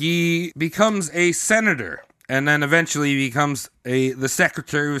Russia, he becomes a senator, and then eventually becomes the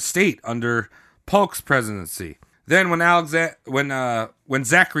Secretary of State under Polk's presidency. Then when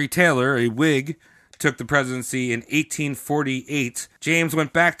Zachary Taylor, a Whig, took the presidency in 1848, James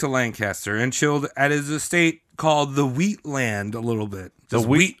went back to Lancaster and chilled at his estate called the Wheatland a little bit. Just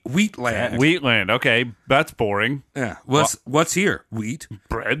Wheatland. Wheatland. Okay, that's boring. Yeah. What's here? Wheat.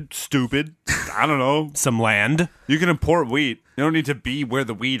 Bread. Stupid. I don't know. Some land. You can import wheat. You don't need to be where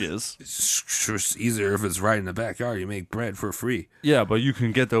the wheat is. It's just easier if it's right in the backyard. You make bread for free. Yeah, but you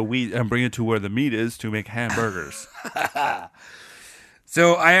can get the wheat and bring it to where the meat is to make hamburgers.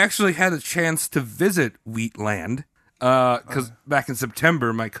 So I actually had a chance to visit Wheatland because back in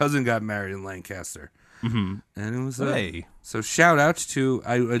September, my cousin got married in Lancaster. Mm-hmm. And it was Hey. So shout out to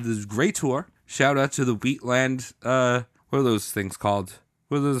it was a great tour. Shout out to the Wheatland. What are those things called?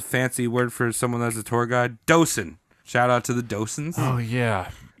 What are those fancy word for someone that's a tour guide? Docent. Shout out to the docents. Oh, yeah.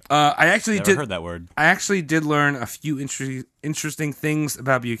 I actually Never did. heard that word. I actually did learn a few interesting things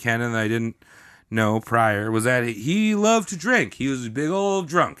about Buchanan that I didn't know prior. Was that he loved to drink. He was a big old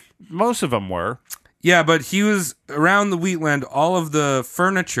drunk. Most of them were. Yeah, but he was around the Wheatland. All of the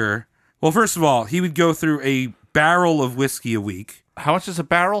furniture. Well, first of all, he would go through a barrel of whiskey a week. How much is a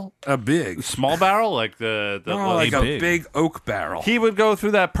barrel? A big. Small barrel? Like the like a big. big oak barrel. He would go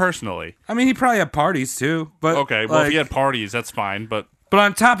through that personally. I mean, he probably had parties too. But Okay, well, if he had parties, that's fine, but... But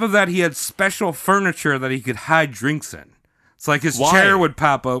on top of that, he had special furniture that he could hide drinks in. It's like his Why? chair would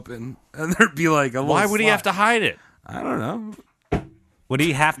pop open, and there'd be like a little Why would he slot. have to hide it? I don't know. Would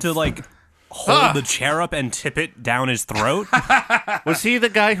he have to like hold the chair up and tip it down his throat? Was he the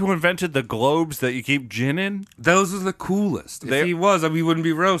guy who invented the globes that you keep gin in? Those are the coolest. If he was, we wouldn't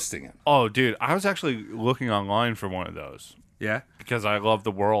be roasting him. Oh, dude, I was actually looking online for one of those Yeah? because I love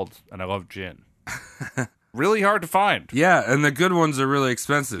the world and I love gin. Really hard to find. Yeah, and the good ones are really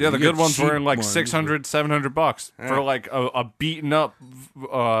expensive. Yeah, the You get good ones were cheap in like ones. $600, $700 for like a beaten up,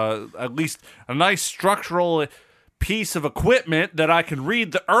 at least a nice structural piece of equipment that I can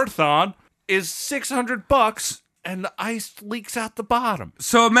read the earth on is $600 and the ice leaks out the bottom.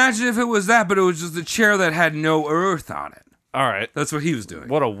 So imagine if it was that, but it was just a chair that had no earth on it. All right. That's what he was doing.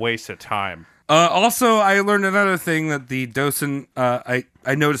 What a waste of time. Also, I learned another thing that the docent, I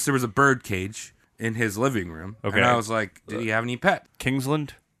noticed there was a bird cage in his living room. Okay. And I was like, did he have any pet?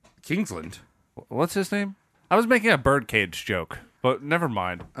 Kingsland? Kingsland? What's his name? I was making a birdcage joke, but never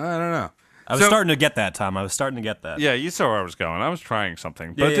mind. I don't know. I was starting to get that, Tom. I was starting to get that. Yeah, you saw where I was going. I was trying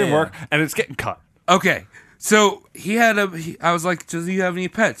something, but Yeah, it didn't yeah, work, and it's getting cut. Okay. So he had I was like, does he have any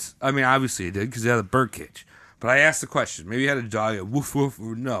pets? I mean, obviously he did because he had a bird cage. But I asked the question. Maybe he had a dog, a woof woof.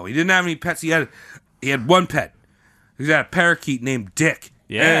 Or no, he didn't have any pets. He had one pet. He had a parakeet named Dick.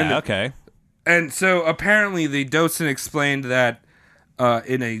 Yeah, okay. And so apparently the docent explained that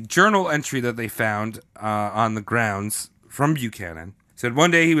in a journal entry that they found on the grounds from Buchanan, said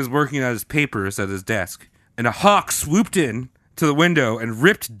one day he was working on his papers at his desk, and a hawk swooped in to the window and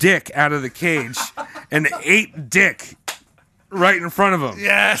ripped Dick out of the cage and ate Dick right in front of him.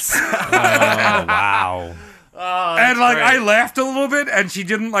 Yes. Oh, wow. And like I laughed a little bit, and she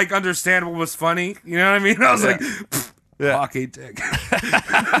didn't like understand what was funny. You know what I mean? I was like, hawk ate Dick.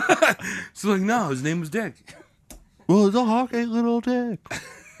 She's like, no, his name was Dick. Well, the hawk ate little Dick.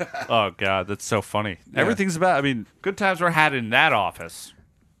 Oh, God, that's so funny. Everything's about, I mean, good times were had in that office.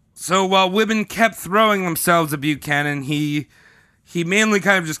 So while women kept throwing themselves at Buchanan, he mainly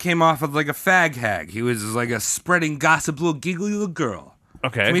kind of just came off as like a fag hag. He was just like a spreading gossip, little giggly little girl.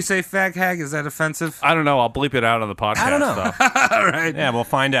 Okay. Can we say fag hag? Is that offensive? I don't know. I'll bleep it out on the podcast. I don't know. Stuff. All right. Yeah, we'll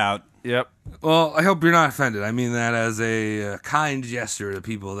find out. Yep. Well, I hope you're not offended. I mean that as a kind gesture to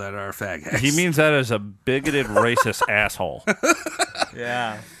people that are fag hags. He means that as a bigoted, racist asshole.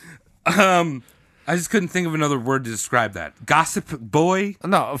 Yeah. I just couldn't think of another word to describe that. Gossip boy?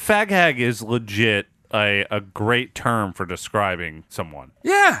 No, fag hag is legit a great term for describing someone.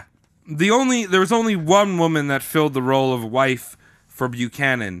 Yeah. There was only one woman that filled the role of wife for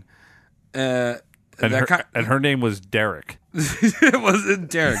Buchanan. And her name was Derek. It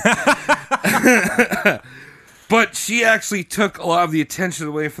wasn't Derek. But she actually took a lot of the attention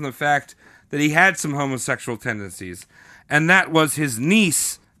away from the fact that he had some homosexual tendencies. And that was his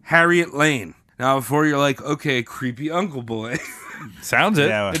niece, Harriet Lane. Now, before you're like, okay, creepy uncle boy. Sounds it.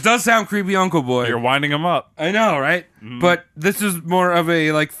 Yeah. It does sound creepy uncle boy. You're winding him up. I know, right? But this is more of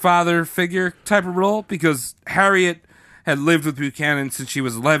a like father figure type of role because Harriet had lived with Buchanan since she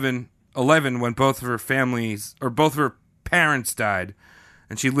was 11 when both of her parents died,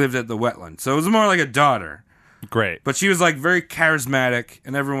 and she lived at the wetland. So it was more like a daughter. Great. But she was like very charismatic,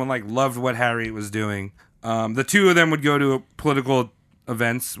 and everyone like loved what Harriet was doing. The two of them would go to political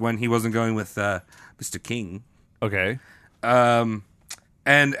events when he wasn't going with Mr. King. Okay. And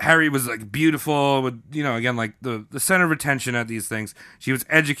Harriet was like beautiful, with again like the center of attention at these things. She was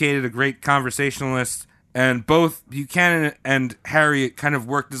educated, a great conversationalist, and both Buchanan and Harriet kind of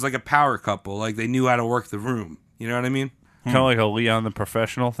worked as like a power couple. Like they knew how to work the room. You know what I mean? Kind of like a Leon the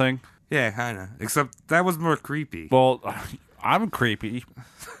Professional thing. Yeah, kind of. Except that was more creepy. Well, I'm creepy.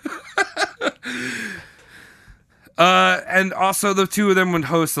 And also the two of them would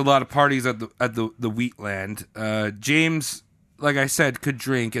host a lot of parties at the Wheatland. James, like I said, could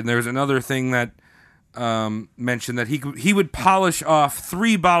drink, and there's another thing that mentioned that he would polish off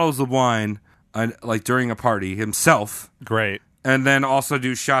 3 bottles of wine like during a party himself, Great. and then also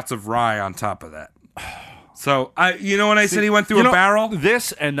do shots of rye on top of that. So when I said he went through a barrel,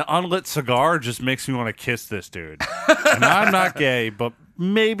 This and the unlit cigar just makes me want to kiss this dude. And I'm not gay, but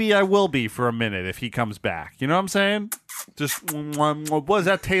maybe I will be for a minute if he comes back. You know what I'm saying? Just what does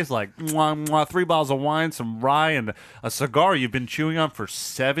that taste like? 3 bottles of wine, some rye, and a cigar you've been chewing on for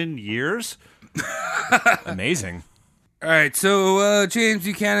 7 years. Amazing. All right, so James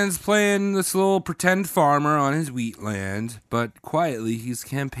Buchanan's playing this little pretend farmer on his wheatland, but quietly he's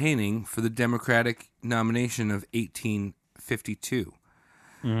campaigning for the Democratic nomination of 1852.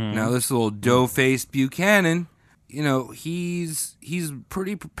 Now, this little dough-faced Buchanan, he's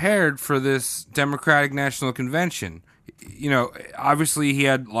pretty prepared for this Democratic National Convention. Obviously he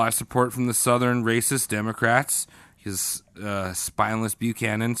had a lot of support from the Southern racist Democrats. His spineless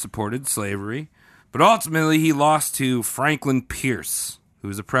Buchanan supported slavery. But ultimately, he lost to Franklin Pierce, who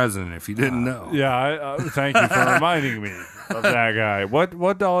was a president, if you didn't know. Yeah, thank you for reminding me of that guy.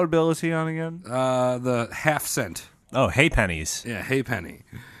 What dollar bill is he on again? The half cent. Oh, hey pennies. Yeah, hey penny.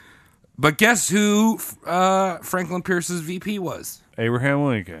 But guess who Franklin Pierce's VP was? Abraham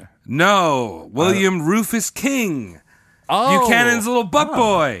Lincoln. No, William Rufus King. Oh. Buchanan's little butt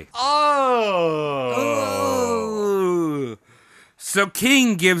boy. Oh. So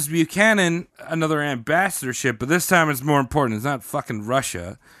King gives Buchanan another ambassadorship, but this time it's more important. It's not fucking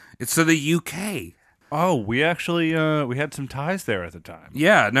Russia. It's to the UK. Oh, we actually we had some ties there at the time.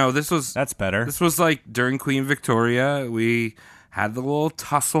 Yeah, no, this was That's better. This was like during Queen Victoria. We had the little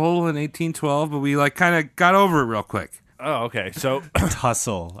tussle in 1812, but we like kind of got over it real quick. Oh, okay. So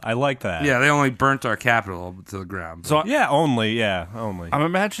Tussle. I like that. Yeah, they only burnt our capital to the ground. so Yeah, only. I'm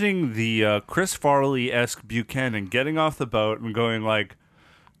imagining the Chris Farley-esque Buchanan getting off the boat and going like,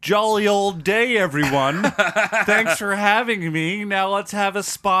 "Jolly old day, everyone. Thanks for having me. Now let's have a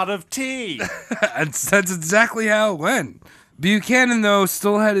spot of tea." That's exactly how it went. Buchanan, though,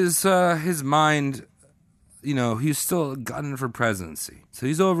 still had his mind, you know, he's still gunning for presidency. So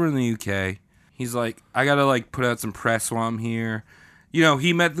he's over in the UK. He's like, I gotta like put out some press while I'm here. You know,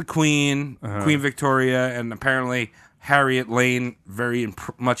 he met the Queen, Queen Victoria, and apparently Harriet Lane very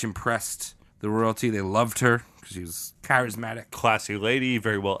much impressed the royalty. They loved her because she was charismatic. Classy lady,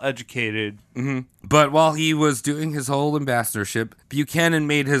 very well educated. But while he was doing his whole ambassadorship, Buchanan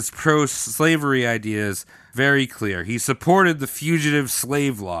made his pro-slavery ideas very clear. He supported the fugitive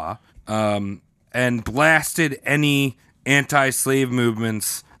slave law and blasted any anti-slave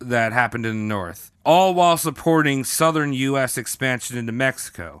movements that happened in the North, all while supporting southern U.S. expansion into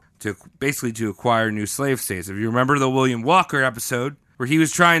Mexico to acquire new slave states. If you remember the William Walker episode where he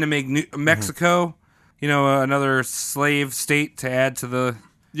was trying to make Mexico, you know, another slave state to add to the...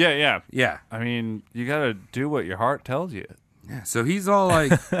 Yeah. Yeah. I mean, you gotta do what your heart tells you. Yeah, so he's all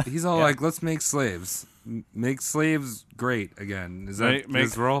like, like, let's make slaves. Make slaves great again. Is that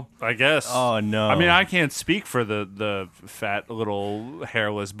his role? I guess. Oh, no. I mean, I can't speak for the fat little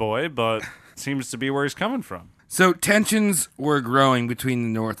hairless boy, but seems to be where he's coming from. So tensions were growing between the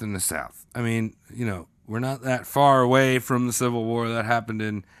North and the South. I mean, you know, we're not that far away from the Civil War that happened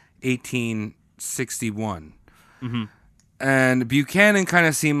in 1861. And Buchanan kind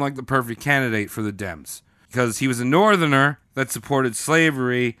of seemed like the perfect candidate for the Dems because he was a Northerner that supported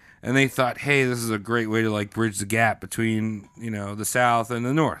slavery, and they thought, hey, this is a great way to like bridge the gap between, you know, the South and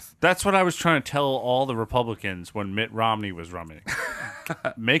the North. That's what I was trying to tell all the Republicans when Mitt Romney was running.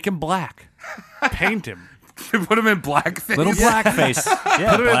 Make him black. Paint him. Put him in blackface. Little blackface.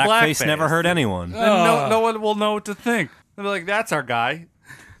 Yeah, Put him in blackface blackface. never hurt anyone. Then no one will know what to think. They'll be like, that's our guy.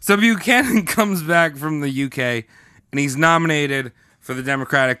 So Buchanan comes back from the UK, and he's nominated for the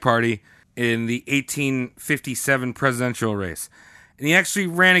Democratic Party in the 1857 presidential race. And he actually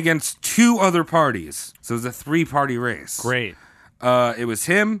ran against two other parties. So it was a three-party race. Great. It was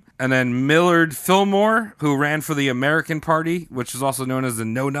him, and then Millard Fillmore, who ran for the American Party, which is also known as the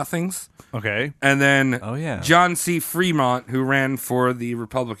Know Nothings. Okay. And then yeah. John C. Fremont, who ran for the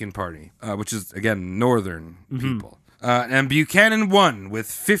Republican Party, which is, again, Northern people. And Buchanan won with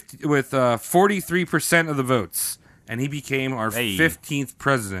 43% of the votes, and he became our 15th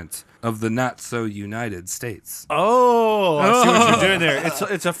president of the not-so-United States. Oh, I see what you're doing there.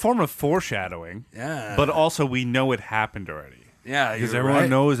 It's a form of foreshadowing. Yeah. But also we know it happened already. Yeah, Because you're everyone right.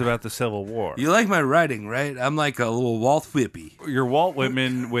 knows about the Civil War. You like my writing, right? I'm like a little Walt Whippy. You're Walt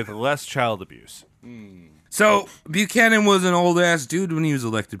Whitman with less child abuse. So, Buchanan was an old-ass dude when he was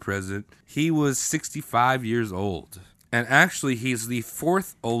elected president. He was 65 years old. And actually, he's the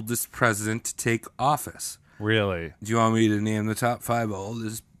fourth oldest president to take office. Really? Do you want me to name the top 5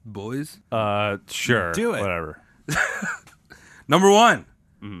 oldest boys? Sure. Do it. Whatever. Number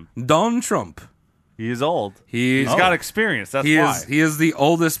 1, Donald Trump. He is old. He's got experience. That's He why. is the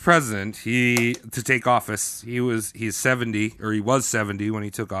oldest president to take office. He's 70, or he was 70 when he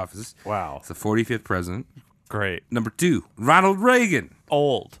took office. Wow. It's the 45th president. Great. Number 2, Ronald Reagan.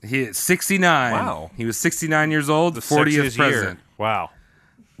 Old. He is 69. Wow. He was 69 years old, The 40th sexiest president. year. Wow.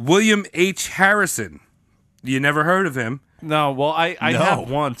 William H. Harrison. You never heard of him. No, well, I No. have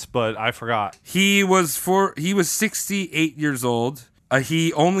once, but I forgot. He was 68 years old.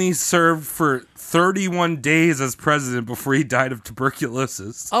 He only served for 31 days as president before he died of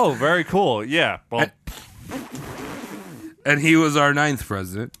tuberculosis. Oh, very cool. Yeah. Well, And he was our 9th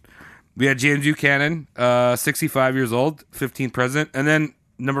president. We had James Buchanan, 65 years old, 15th president. And then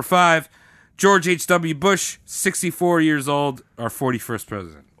number 5, George H.W. Bush, 64 years old, our 41st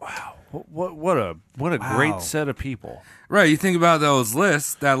president. what a great set of people. Right, you think about that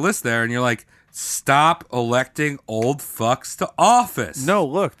list there, and you're like, Stop electing old fucks to office. No,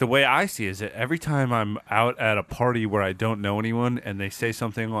 look, the way I see it is that every time I'm out at a party where I don't know anyone and they say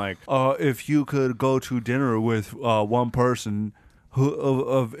something like, if you could go to dinner with one person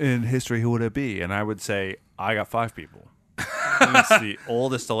of in history, who would it be? And I would say, I got 5 people. It's the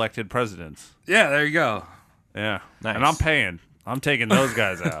oldest elected presidents. Yeah, there you go. Yeah. Nice. And I'm paying. I'm taking those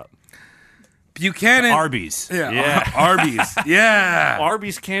guys out. Buchanan. Arby's. Yeah. Arby's. Yeah.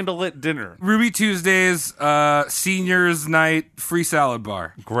 Arby's candlelit dinner. Ruby Tuesdays, seniors night, free salad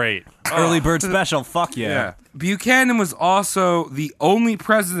bar. Great. Early bird special. Fuck yeah. Buchanan was also the only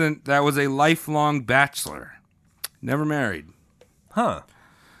president that was a lifelong bachelor. Never married. Huh.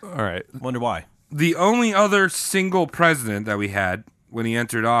 All right. Wonder why. The only other single president that we had when he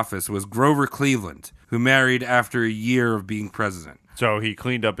entered office was Grover Cleveland, who married after a year of being president. So he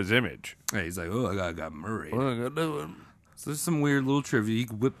cleaned up his image. Hey, he's like, I got married. What am I gonna do? So there's some weird little trivia. You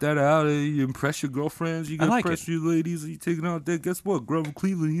can whip that out. You impress your girlfriends. You can I like impress your ladies. You taking out that. Guess what? Grover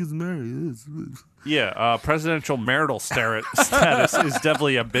Cleveland, he's married. Yeah, presidential marital status is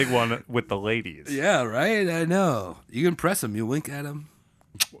definitely a big one with the ladies. Yeah, right? I know. You can impress them. You wink at them.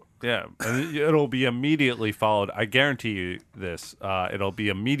 Yeah, and it'll be immediately followed. I guarantee you this. It'll be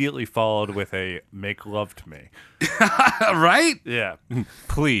immediately followed with a "make love to me." Right? Yeah.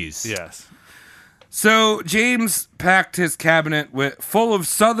 Please. Yes. So James packed his cabinet full of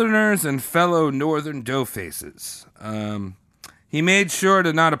Southerners and fellow Northern doughfaces. He made sure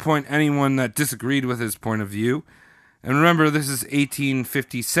to not appoint anyone that disagreed with his point of view. And remember, this is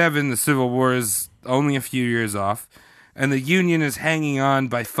 1857. The Civil War is only a few years off. And the Union is hanging on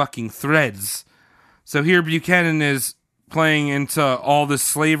by fucking threads. So here Buchanan is playing into all this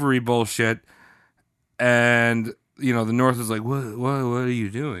slavery bullshit. And, the North is like, what are you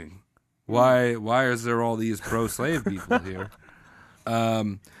doing? Why is there all these pro-slave people here?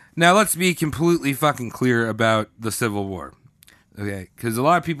 Now, let's be completely fucking clear about the Civil War. Okay? Because a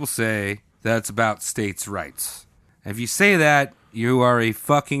lot of people say that it's about states' rights. And if you say that, you are a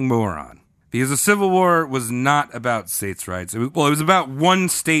fucking moron. Because the Civil War was not about states' rights. It was about one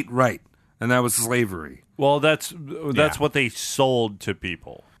state right, and that was slavery. Well, that's what they sold to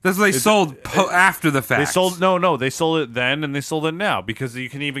people. That's what they sold after the fact. They sold they sold it then and they sold it now because you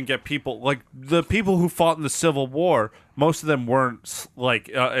can even get people like the people who fought in the Civil War. Most of them weren't like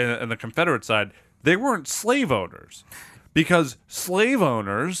in the Confederate side. They weren't slave owners because slave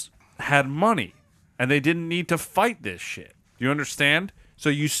owners had money and they didn't need to fight this shit. Do you understand? So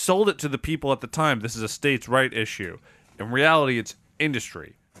you sold it to the people at the time. This is a states' right issue. In reality, it's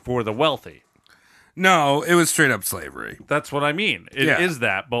industry for the wealthy. No, it was straight up slavery. That's what I mean. It is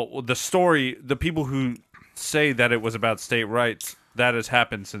that. But the story, the people who say that it was about state rights, that has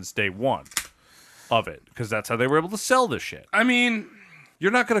happened since day one of it. Because that's how they were able to sell this shit. I mean,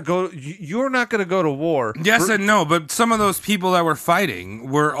 you're not going to go to war. Yes and no, but some of those people that were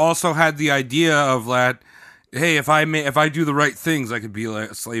fighting also had the idea of that, hey, if I do the right things, I could be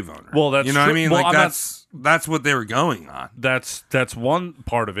like a slave owner. Well, that's you know what I mean. Well, like that's what they were going on. That's one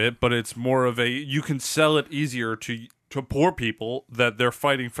part of it, but it's more of you can sell it easier to poor people that they're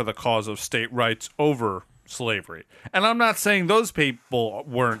fighting for the cause of state rights over slavery. And I'm not saying those people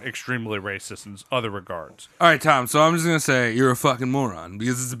weren't extremely racist in other regards. All right, Tom. So I'm just gonna say you're a fucking moron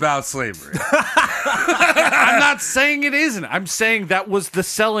because it's about slavery. I'm not saying it isn't. I'm saying that was the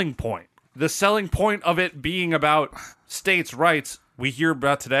selling point. The selling point of it being about states' rights we hear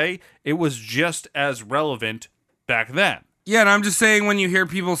about today, it was just as relevant back then. Yeah, and I'm just saying when you hear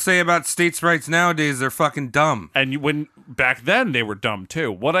people say about states' rights nowadays, they're fucking dumb. And when back then they were dumb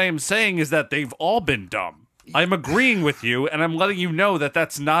too. What I am saying is that they've all been dumb. I'm agreeing with you, and I'm letting you know that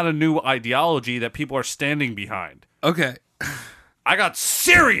that's not a new ideology that people are standing behind. Okay. I got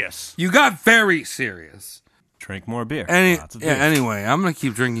serious. You got very serious. Drink more beer. Anyway, I'm going to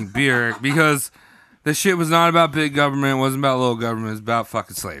keep drinking beer because this shit was not about big government. It wasn't about little government. It was about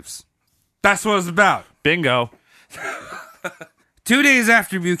fucking slaves. That's what it was about. Bingo. 2 days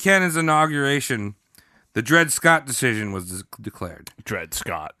after Buchanan's inauguration, the Dred Scott decision was declared. Dred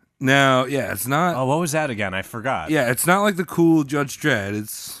Scott. Now, yeah, it's not... Oh, what was that again? I forgot. Yeah, it's not like the cool Judge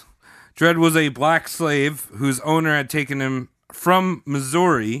Dredd. Dredd was a black slave whose owner had taken him from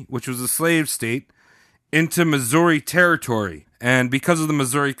Missouri, which was a slave state, into Missouri Territory. And because of the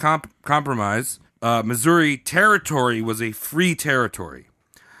Missouri Compromise, Missouri Territory was a free territory.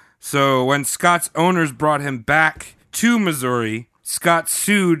 So when Scott's owners brought him back to Missouri, Scott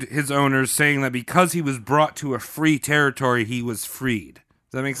sued his owners saying that because he was brought to a free territory, he was freed.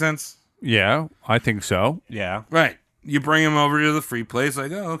 Does that make sense? Yeah, I think so. Yeah. Right. You bring him over to the free place,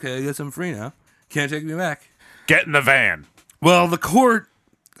 like, oh, okay, I guess I'm free now. Can't take me back. Get in the van. Well, the court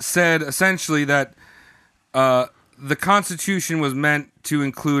said essentially that the Constitution was meant to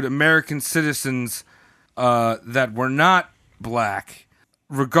include American citizens that were not black,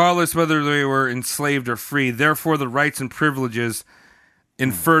 regardless whether they were enslaved or free. Therefore, the rights and privileges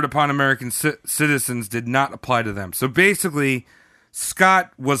inferred upon American citizens did not apply to them. So basically,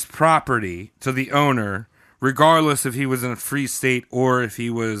 Scott was property to the owner, regardless if he was in a free state or if he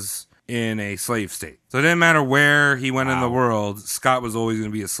was in a slave state. So it didn't matter where he went in the world, Scott was always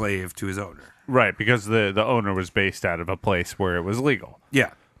going to be a slave to his owner. Right, because the owner was based out of a place where it was legal.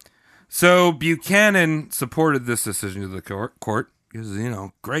 Yeah. So Buchanan supported this decision of the court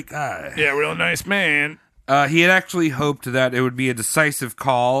because, great guy. Yeah, real nice man. He had actually hoped that it would be a decisive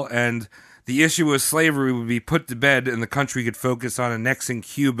call and the issue of slavery would be put to bed and the country could focus on annexing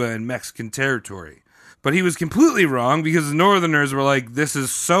Cuba and Mexican territory. But he was completely wrong because the Northerners were like, this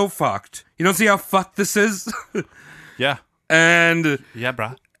is so fucked. You don't see how fucked this is? Yeah. And Yeah,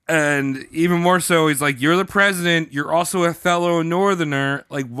 brah. And even more so, he's like, you're the president. You're also a fellow Northerner.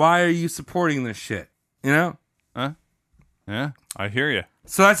 Like, why are you supporting this shit? You know? Huh? Yeah, I hear you.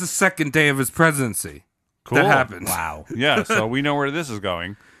 So that's the second day of his presidency. Cool. That happened. Wow. Yeah, so we know where this is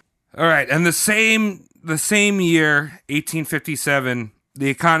going. All right. And the same year, 1857, the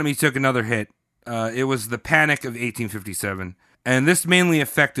economy took another hit. It was the Panic of 1857. And this mainly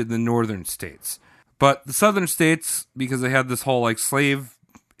affected the northern states. But the southern states, because they had this whole, slave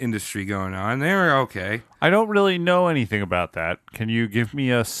industry going on, they were okay. I don't really know anything about that. Can you give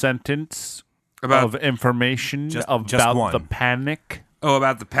me a sentence About of information just about one. the panic? Oh,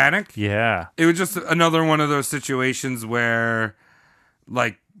 about the Panic? Yeah. It was just another one of those situations where,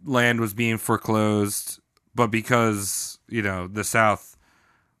 land was being foreclosed, but because, the South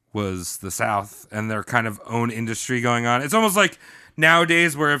was the South and their kind of own industry going on. It's almost like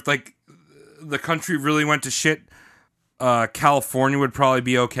nowadays where if, the country really went to shit, California would probably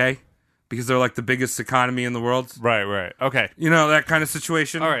be okay because they're, the biggest economy in the world. Right. Okay. That kind of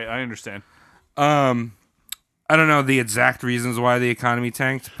situation. All right, I understand. I don't know the exact reasons why the economy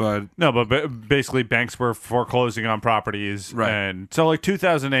tanked, but No, but basically banks were foreclosing on properties. Right. And so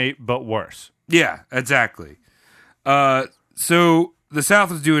 2008, but worse. yeah, exactly. So the South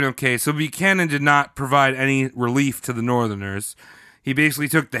was doing okay. So Buchanan did not provide any relief to the Northerners. He basically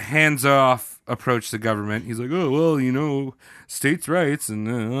took the hands-off approach to government. He's like, oh, well, states' rights, and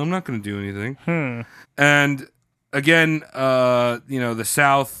I'm not going to do anything. And again, the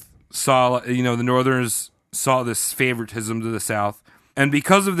South saw, the Northerners saw this favoritism to the South. And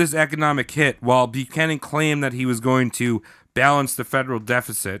because of this economic hit, while Buchanan claimed that he was going to balance the federal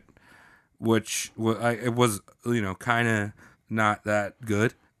deficit, which it was, kind of not that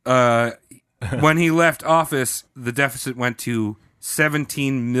good, when he left office, the deficit went to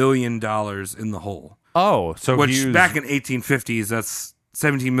 $17 million in the hole. Oh, so Which back in 1850s, that's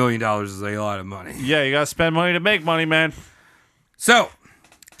 $17 million is a lot of money. Yeah, you got to spend money to make money, man. So,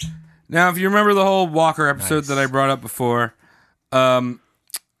 now if you remember the whole Walker episode that I brought up before, I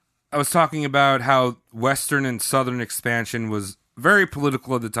was talking about how Western and Southern expansion was very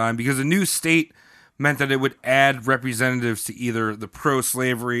political at the time because a new state meant that it would add representatives to either the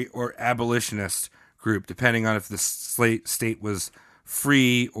pro-slavery or abolitionist group, depending on if the state was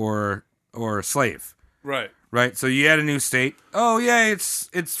free or a slave. Right. Right? So you add a new state. Oh, yeah, it's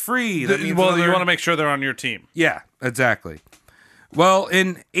free. That means You another- want to make sure they're on your team. Yeah, exactly. Well,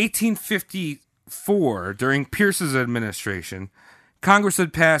 in 1854, during Pierce's administration, Congress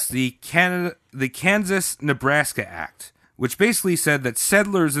had passed the Kansas-Nebraska Act, which basically said that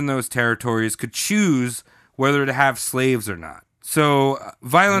settlers in those territories could choose whether to have slaves or not. So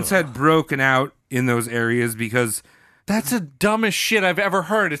violence had broken out in those areas because... That's the dumbest shit I've ever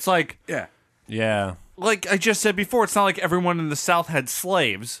heard. It's like Yeah. like I just said before, it's not like everyone in the South had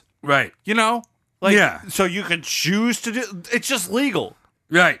slaves. Right. Yeah. So you could choose to do. It's just legal.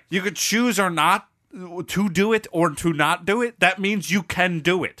 Right. You could choose or not to do it or to not do it. That means you can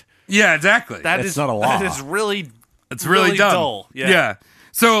do it. Yeah, exactly. That's not a law. That is really. It's really dumb. dull. Yeah.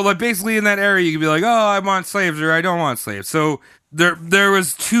 So, basically in that area, you could be like, oh, I want slaves or I don't want slaves. So there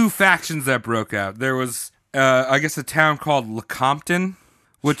was two factions that broke out. There was, I guess, a town called Lecompton,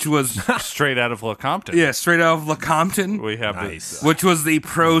 which was... Straight out of Lecompton. yeah, straight out of Lecompton. We have Nice. Which was the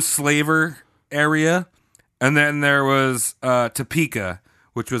pro-slaver area. And then there was Topeka,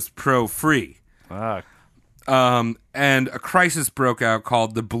 which was pro-free. Fuck. And a crisis broke out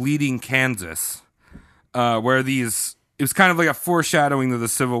called the Bleeding Kansas, where it was kind of like a foreshadowing of the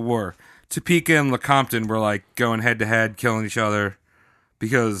Civil War. Topeka and Lecompton were going head to head, killing each other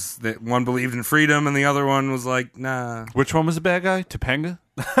because one believed in freedom and the other one was like, nah. Which one was the bad guy? Topanga?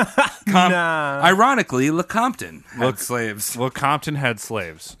 Ironically, Lecompton had slaves. Compton had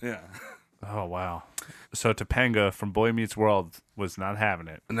slaves. Yeah. Oh, wow. So Topanga from Boy Meets World was not having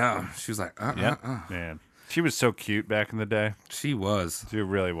it. No, she was like, Man, she was so cute back in the day. She was. She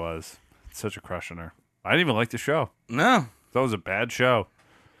really was. Such a crush on her. I didn't even like the show. No. That was a bad show.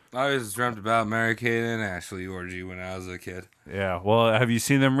 I always dreamt about Mary-Kate and Ashley orgy when I was a kid. Yeah. Well, have you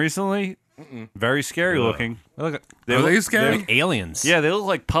seen them recently? Very scary looking. Are they scary? Like aliens. Yeah, they look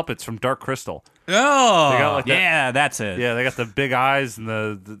like puppets from Dark Crystal. Oh. They got like that, Yeah, that's it. yeah, they got the big eyes and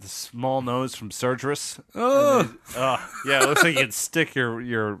the small nose from Surgeris. Oh. Yeah, it looks like you could stick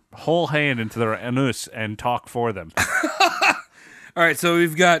your whole hand into their anus and talk for them. All right, so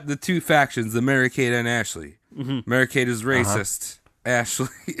we've got the two factions, the Mary-Kate and Ashley. Mary-Kate is racist. Ashley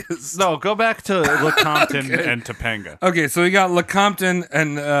is... No, go back to Lecompton and Topanga. Okay, so we got Lecompton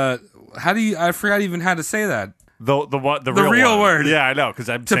and... I forgot even how to say that. The real one. word. Yeah, I know, because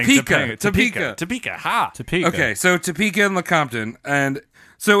I'm Topeka. saying Topeka. Topeka. Ha. Topeka. Okay, so Topeka and Lecompton. And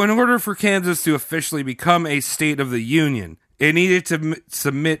so in order for Kansas to officially become a state of the Union, it needed to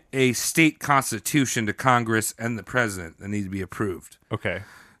submit a state constitution to Congress and the president that needed to be approved. Okay.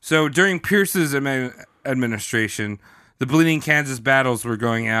 So during Pierce's administration, the Bleeding Kansas battles were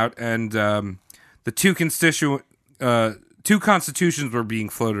going out, and the two constitutions were being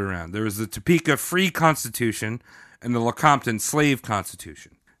floated around. There was the Topeka Free Constitution and the Lecompton Slave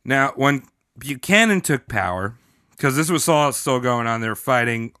Constitution. Now, when Buchanan took power, because this was all still going on, they were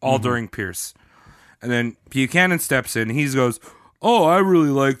fighting all during Pierce. And then Buchanan steps in, and he goes, "Oh, I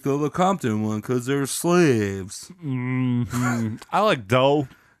really like the Lecompton one because they're slaves. I like dough.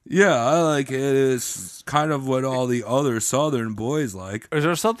 Yeah, I like it. It's kind of what all the other Southern boys like." Is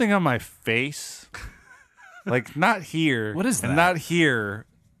there something on my face? Like, not here. What is and that? not here,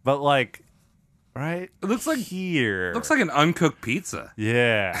 but like, right? It looks like here. Looks like an uncooked pizza.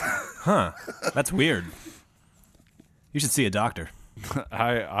 Yeah. Huh. That's weird. You should see a doctor.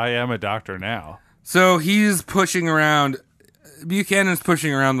 I am a doctor now. So he's pushing around. Buchanan's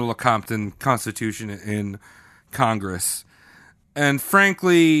pushing around the Lecompton Constitution in Congress, and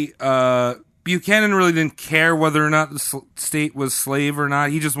frankly, Buchanan really didn't care whether or not the state was slave or not.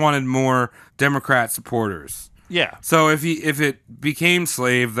 He just wanted more Democrat supporters. Yeah. So if it became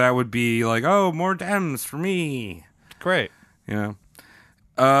slave, that would be like, oh, more Dems for me. Great. You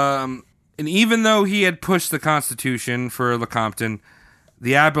know. And even though he had pushed the Constitution for Lecompton,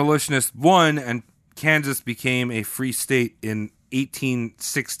 the abolitionists won, and Kansas became a free state in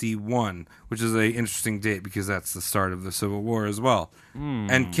 1861, which is an interesting date because that's the start of the Civil War as well.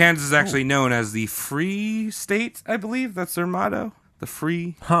 And Kansas is actually known as the Free State, I believe. That's their motto. The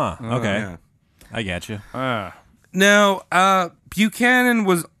Free. Huh. Okay. Yeah. I get you. Now, Buchanan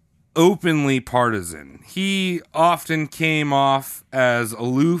was openly partisan. He often came off as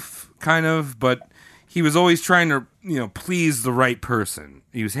aloof, kind of, but he was always trying to, please the right person.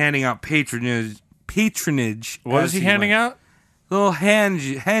 He was handing out patronage. What is he handing out? Little hand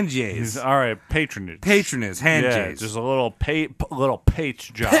jays. All right, patronage. Patronage, hand Yeah, jays. just a little page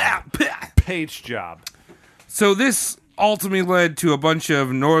job. Page job. So this ultimately led to a bunch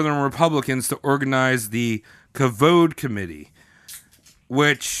of Northern Republicans to organize the Cavode Committee,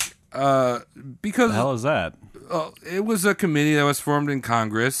 which, because The hell is that? it was a committee that was formed in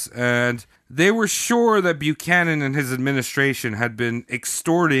Congress, and they were sure that Buchanan and his administration had been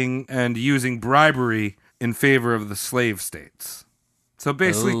extorting and using bribery in favor of the slave states. So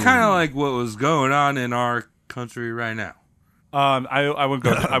basically, kind of like what was going on in our country right now. I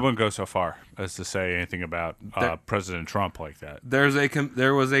wouldn't go so far as to say anything about President Trump like that.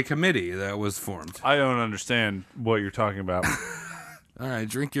 There was a committee that was formed. I don't understand what you're talking about. All right,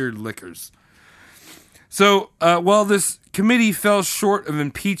 drink your liquors. So, while this committee fell short of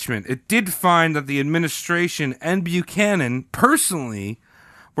impeachment, it did find that the administration and Buchanan personally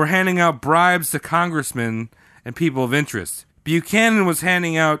were handing out bribes to congressmen and people of interest. Buchanan was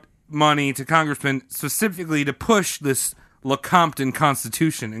handing out money to congressmen specifically to push this Lecompton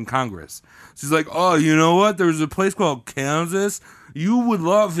Constitution in Congress. So he's like, oh, you know what? There's a place called Kansas. You would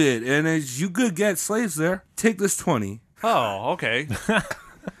love it. And you could get slaves there. Take this 20. Oh, okay.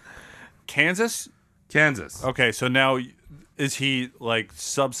 Kansas? Kansas. Okay, so now is he like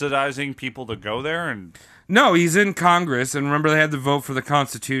subsidizing people to go there and No, he's in Congress, and remember they had to vote for the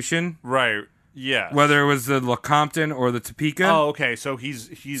Constitution? right? Yeah. Whether it was the Lecompton or the Topeka. Oh, okay. So he's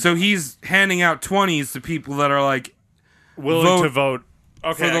So he's handing out 20s to people that are like willing to vote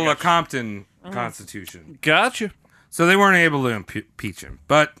for the Lecompton Constitution. Gotcha. So they weren't able to impeach him.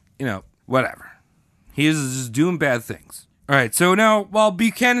 But, whatever. He is just doing bad things. All right, so now, while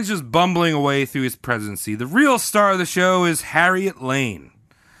Buchanan's just bumbling away through his presidency, the real star of the show is Harriet Lane.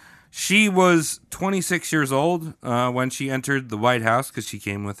 She was 26 years old when she entered the White House because she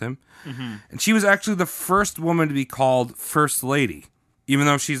came with him. And she was actually the first woman to be called First Lady, even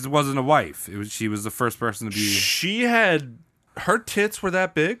though she wasn't a wife. She was the first person to be. She had her tits were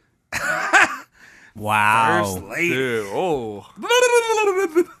that big. Wow. First Lady. Dude, oh.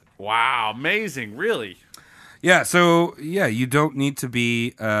 Wow, amazing, really. Yeah, so, you don't need to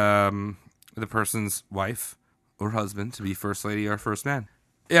be the person's wife or husband to be First Lady or First Man.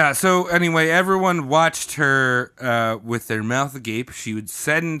 Yeah, so anyway, everyone watched her with their mouth agape. She would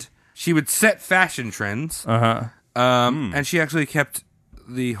set fashion trends. And she actually kept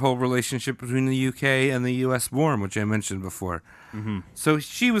the whole relationship between the UK and the US warm, which I mentioned before. So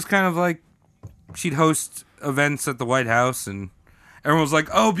she was kind of like, she'd host events at the White House, and everyone was like,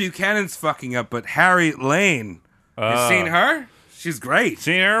 oh, Buchanan's fucking up, but Harry Lane, you seen her? She's great.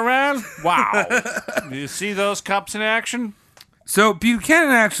 Seen her around? Wow. Do you see those cups in action? So Buchanan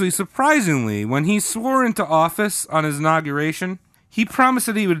actually, surprisingly, when he swore into office on his inauguration, he promised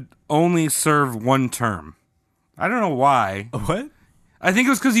that he would only serve one term. I don't know why. What? I think it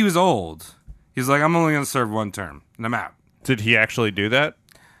was because he was old. He's like, I'm only going to serve one term, and I'm out. Did he actually do that?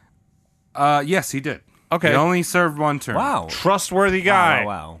 Yes, he did. Okay. He only served one term. Wow. Trustworthy guy.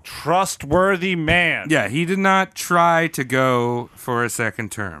 Wow. Trustworthy man. Yeah, he did not try to go for a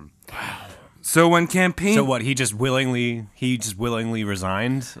second term. Wow. So when campaign... So what? He just willingly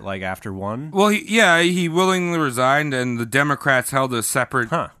resigned, like after one. Well, he willingly resigned, and the Democrats held a separate.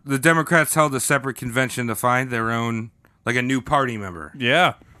 The Democrats held a separate convention to find their own, like a new party member.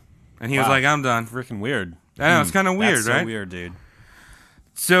 Yeah. And he was like, "I'm done." Freaking weird. I know, it's kind of weird, That's right? so weird, dude.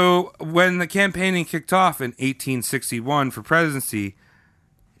 So when the campaigning kicked off in 1861 for presidency,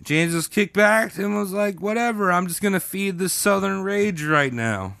 James just kicked back and was like, "Whatever, I'm just gonna feed this Southern rage right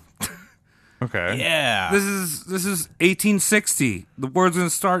now." Okay. Yeah. This is 1860. The war's gonna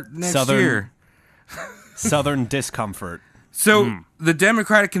start next year. Southern discomfort. So the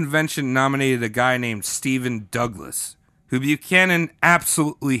Democratic Convention nominated a guy named Stephen Douglas, who Buchanan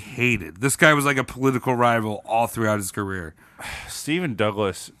absolutely hated. This guy was like a political rival all throughout his career. Stephen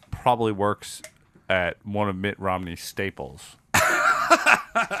Douglas probably works at one of Mitt Romney's staples.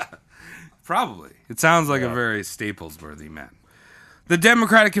 Probably. It sounds like a very Staples-worthy man. The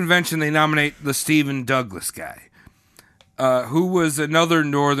Democratic Convention, they nominate the Stephen Douglas guy, who was another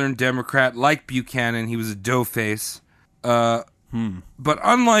Northern Democrat like Buchanan. He was a doughface. But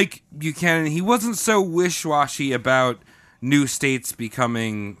unlike Buchanan, he wasn't so wish-washy about new states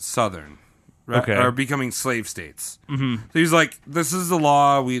becoming Southern, right? Okay. Or becoming slave states. So he was like, "This is the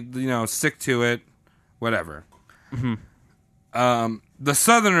law. We, stick to it. Whatever." The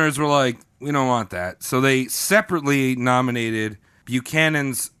Southerners were like, "We don't want that." So they separately nominated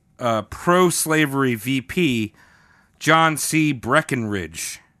Buchanan's pro-slavery VP, John C.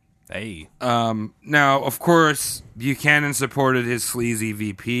 Breckinridge. Hey. Now, of course, Buchanan supported his sleazy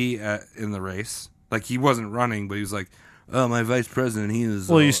VP in the race. Like, he wasn't running, but he was like, "Oh, my vice president, he is..."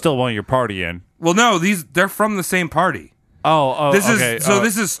 Well, you still want your party in. Well, no, they're from the same party.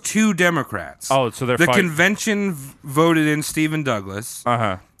 This is two Democrats. Oh, so they're the fighting. convention voted in Stephen Douglas.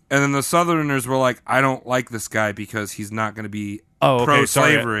 Uh-huh. And then the Southerners were like, "I don't like this guy because he's not going to be Oh, okay.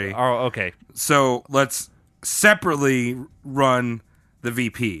 pro-slavery. Sorry. Oh, okay. So let's separately run the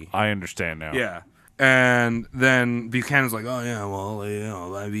VP." I understand now. Yeah. And then Buchanan's like, "Oh, yeah, well,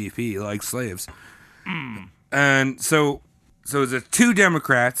 my VP likes slaves." And so it's two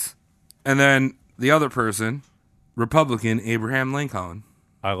Democrats, and then the other person, Republican Abraham Lincoln.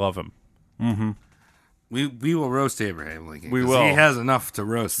 I love him. We will roast Abraham Lincoln. We 'cause will. He has enough to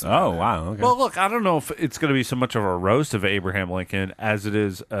roast. Oh, wow. Okay. Well, look, I don't know if it's going to be so much of a roast of Abraham Lincoln as it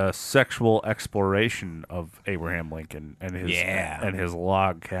is a sexual exploration of Abraham Lincoln and his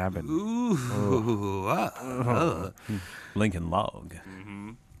log cabin. Lincoln Log.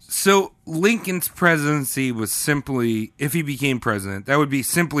 So Lincoln's presidency was simply, if he became president, that would be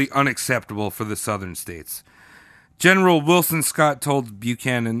simply unacceptable for the southern states. General Wilson Scott told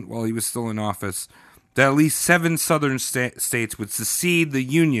Buchanan while he was still in office that at least 7 southern states would secede the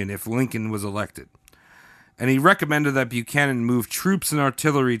Union if Lincoln was elected. And he recommended that Buchanan move troops and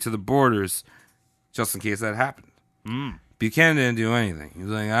artillery to the borders just in case that happened. Buchanan didn't do anything. He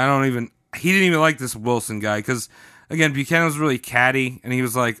was like, he didn't even like this Wilson guy because, again, Buchanan was really catty, and he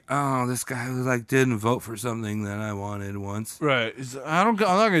was like, "Oh, this guy who didn't vote for something that I wanted once." Right. I'm not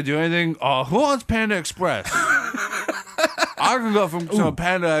going to do anything. Who wants Panda Express? I can go from some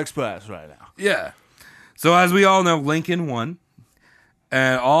Panda Express right now. Yeah. So as we all know, Lincoln won,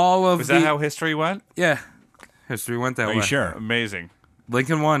 and all of Is that how history went? Yeah, history went that way. Are you sure? Amazing.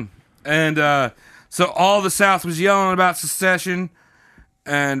 Lincoln won, and so all the South was yelling about secession,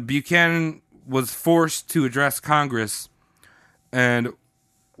 and Buchanan was forced to address Congress. And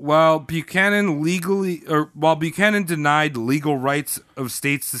while Buchanan denied legal rights of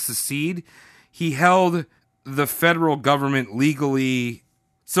states to secede, he held the federal government legally.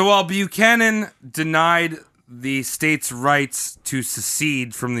 So while Buchanan denied the states' rights to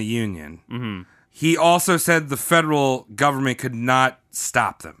secede from the Union, he also said the federal government could not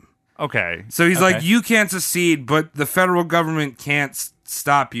stop them. Okay. So he's like, you can't secede, but the federal government can't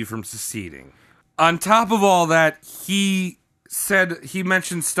stop you from seceding. On top of all that, he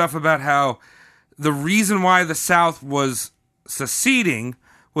mentioned stuff about how the reason why the South was seceding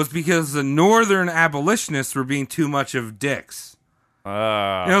was because the Northern abolitionists were being too much of dicks. And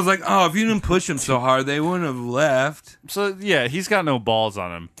I was like, oh, if you didn't push them so hard, they wouldn't have left. So, yeah, he's got no balls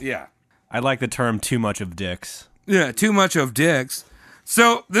on him. Yeah. I like the term "too much of dicks." Yeah, too much of dicks.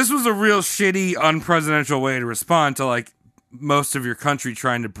 So this was a real shitty, unpresidential way to respond to, like, most of your country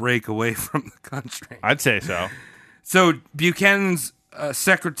trying to break away from the country. I'd say so. So Buchanan's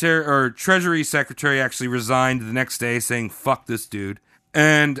Treasury Secretary actually resigned the next day, saying, fuck this dude.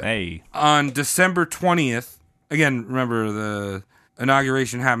 And on December 20th, again, remember the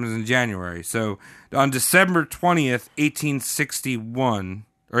inauguration happens in January. So on December 20th, 1861,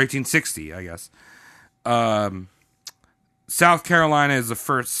 or 1860, I guess, South Carolina is the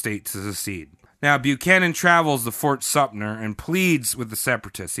first state to secede. Now, Buchanan travels to Fort Sumter and pleads with the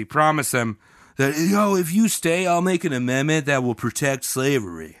separatists. He promised them that, if you stay, I'll make an amendment that will protect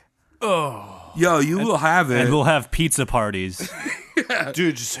slavery. Oh. You will have it. And we'll have pizza parties.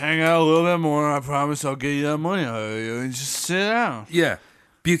 Dude, just hang out a little bit more, and I promise I'll get you that money out of you. And just sit down. Yeah.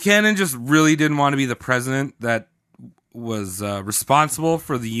 Buchanan just really didn't want to be the president that was responsible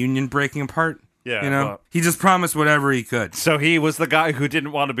for the Union breaking apart. Yeah. He just promised whatever he could. So he was the guy who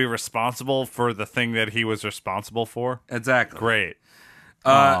didn't want to be responsible for the thing that he was responsible for? Exactly. Great.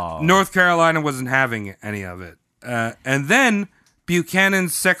 North Carolina wasn't having any of it. And then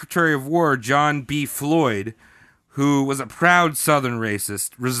Buchanan's Secretary of War, John B. Floyd, who was a proud Southern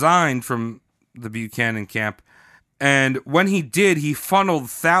racist, resigned from the Buchanan camp. And when he did, he funneled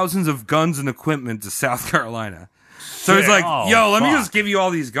thousands of guns and equipment to South Carolina. So he's like, let me just give you all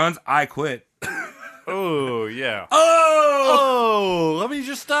these guns. I quit. Oh, yeah. Let me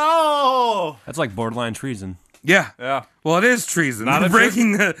just... That's like borderline treason. Yeah. Yeah. Well, it is treason. Not if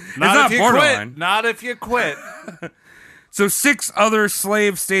breaking the... It's not borderline. Quit. Not if you quit. So 6 other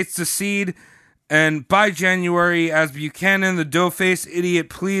slave states secede, and by January, as Buchanan, the dough-faced idiot,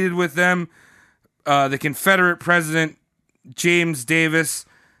 pleaded with them, the Confederate president, James Davis,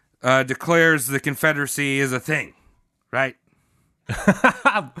 declares the Confederacy is a thing. Right?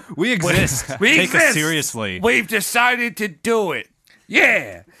 We exist. We Take exist. us seriously. We've decided to do it.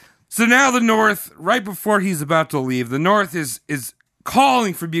 Yeah. So now the North, right before he's about to leave, the North is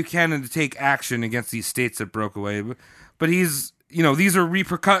calling for Buchanan to take action against these states that broke away. But he's, these are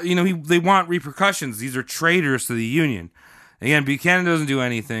they want repercussions. These are traitors to the Union. Again, Buchanan doesn't do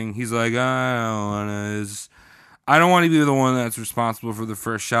anything. He's like, I don't want to be the one that's responsible for the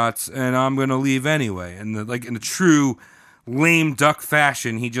first shots, and I'm going to leave anyway. And in a true lame duck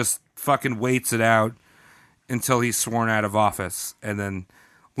fashion, he just fucking waits it out until he's sworn out of office, and then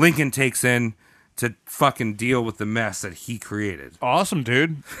Lincoln takes in to fucking deal with the mess that he created. Awesome,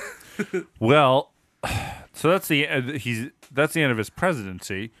 dude. Well, so that's the end of his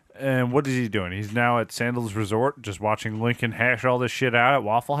presidency. And what is he doing? He's now at Sandals Resort, just watching Lincoln hash all this shit out at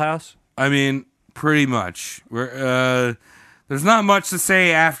Waffle House. I mean, pretty much. There's not much to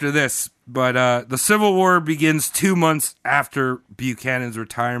say after this, but the Civil War begins 2 months after Buchanan's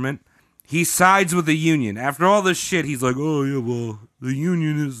retirement. He sides with the Union. After all this shit, he's like, oh, yeah, well, the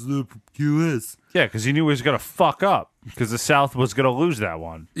Union is the U.S. Yeah, because he knew he was going to fuck up, because the South was going to lose that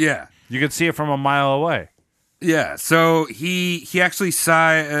one. Yeah. You could see it from a mile away. Yeah, so he actually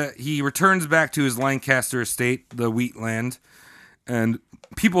he returns back to his Lancaster estate, the wheat land, and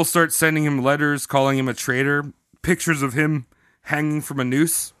people start sending him letters calling him a traitor, pictures of him hanging from a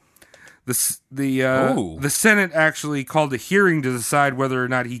noose. The Senate actually called a hearing to decide whether or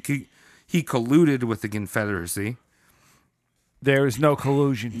not he colluded with the Confederacy. There is no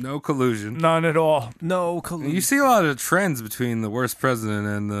collusion. No collusion. None at all. No collusion. You see a lot of trends between the worst president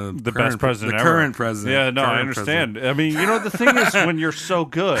and the best president the ever. current president. Yeah, no, I understand. President. I mean, the thing is, when you're so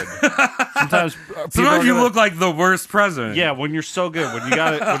good, sometimes you look like the worst president. Yeah, when you're so good, when you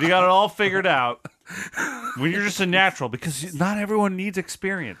got it all figured out, when you're just a natural, because not everyone needs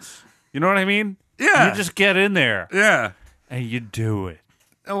experience. You know what I mean? Yeah. You just get in there. Yeah. And you do it.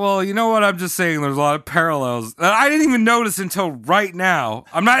 Well, you know what? I'm just saying there's a lot of parallels. I didn't even notice until right now.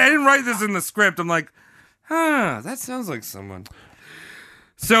 I didn't write this in the script. I'm like, that sounds like someone.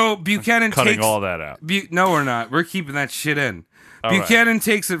 So Buchanan Cutting takes all that out. No, we're not. We're keeping that shit in. All Buchanan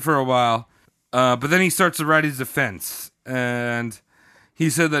takes it for a while, but then he starts to write his defense, and he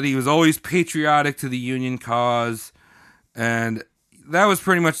said that he was always patriotic to the Union cause, and that was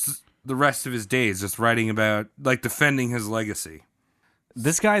pretty much the rest of his days, just writing about, like, defending his legacy.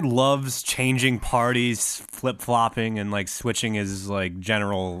 This guy loves changing parties, flip-flopping, and, like, switching his, like,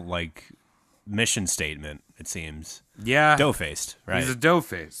 general, like, mission statement, it seems. Yeah. Dough-faced, right? He's a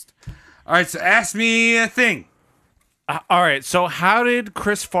dough-faced. All right, so ask me a thing. All right, so how did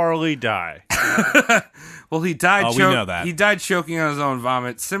Chris Farley die? Well, he died. Oh, we know that. He died choking on his own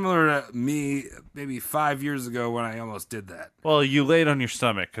vomit, similar to me maybe 5 years ago when I almost did that. Well, you laid on your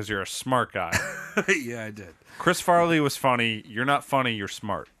stomach because you're a smart guy. Yeah, I did. Chris Farley was funny. You're not funny. You're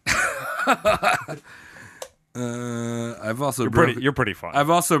smart. I've also You're pretty funny. I've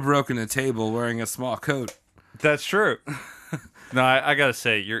also broken a table wearing a small coat. That's true. No, I gotta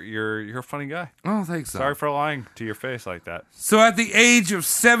say, you're a funny guy. Oh, thanks. Sorry for lying to your face like that. So at the age of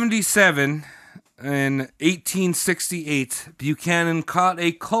 77 in 1868, Buchanan caught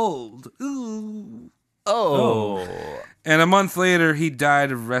a cold. Ooh. Oh. And a month later, he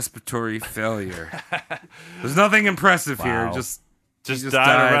died of respiratory failure. There's nothing impressive here. Wow. Just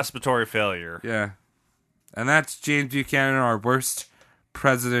died of respiratory failure. Yeah. And that's James Buchanan, our worst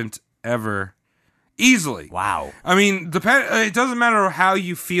president ever. Easily. Wow. I mean, it doesn't matter how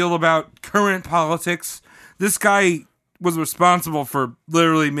you feel about current politics. This guy was responsible for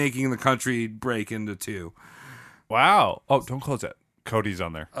literally making the country break into two. Wow. Oh, don't close that. Cody's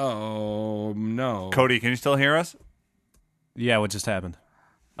on there. Oh, no. Cody, can you still hear us? Yeah, what just happened?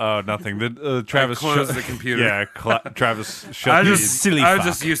 Oh, nothing. Travis closed the computer. Yeah, Travis shut I the... was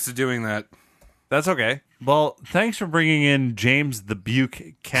just used to doing that. That's okay. Well, thanks for bringing in James the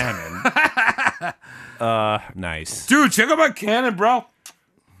Buchanan. Nice. Dude, check out my cannon, bro.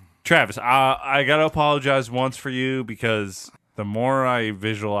 Travis, I gotta apologize once for you because the more I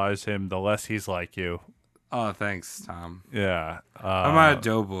visualize him, the less he's like you. Oh, thanks, Tom. Yeah. I'm not a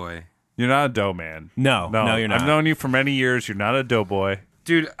doughboy. You're not a dough man. No, you're not. I've known you for many years. You're not a doughboy.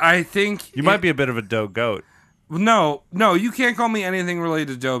 Dude, I think... You might be a bit of a dough goat. No, you can't call me anything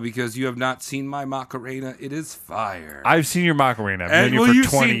related to dough because you have not seen my Macarena. It is fire. I've seen your Macarena. I've known you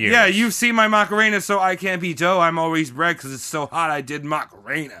for 20 years. Yeah, you've seen my Macarena, so I can't be dough. I'm always bread because it's so hot I did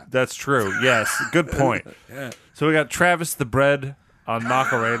Macarena. That's true. Yes. Good point. Yeah. So we got Travis the bread on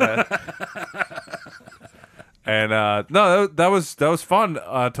Macarena. And no, that was fun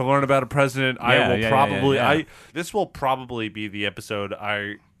to learn about a president. This will probably be the episode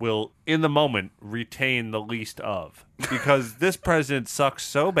I will, in the moment, retain the least of, because this president sucks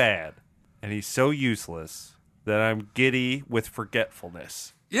so bad and he's so useless that I'm giddy with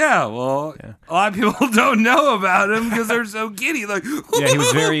forgetfulness. Yeah, well, a lot of people don't know about him because they're so giddy. Like, Yeah, he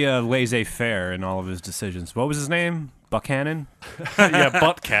was very laissez-faire in all of his decisions. What was his name? Buchanan? Yeah,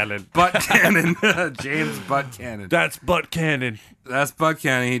 Butt Cannon. Butt Cannon. James Butt Cannon. That's Butt Cannon. That's Butt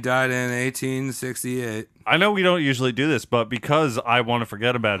Cannon. He died in 1868. I know we don't usually do this, but because I want to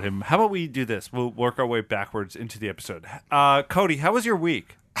forget about him, how about we do this? We'll work our way backwards into the episode. Cody, how was your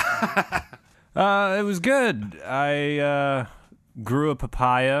week? It was good. I grew a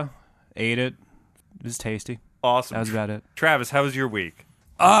papaya, ate it. It was tasty. Awesome. That was about it. Travis, how was your week?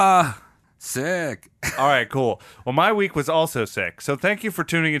 Sick. All right, cool. Well, my week was also sick. So thank you for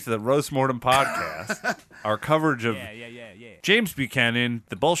tuning into the Roast Mortem podcast, our coverage of James Buchanan,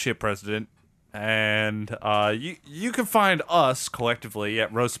 the bullshit president. And you can find us collectively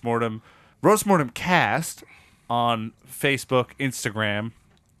at Roast Mortem Cast on Facebook, Instagram,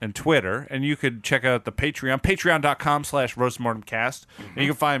 and Twitter. And you could check out the Patreon, patreon.com/roastmortemcast. And you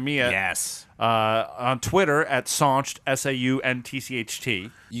can find me at on Twitter at Saunched, SAUNTCHT.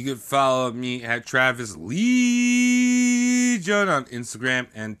 You can follow me at Travis Legion on Instagram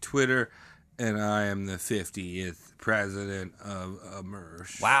and Twitter. And I am the 50th president of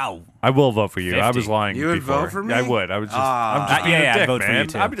Emerge. Wow. I will vote for you. 50. I was lying. You would before. vote for me? I would. I was just. I'm just being a I'd dick, vote for you man.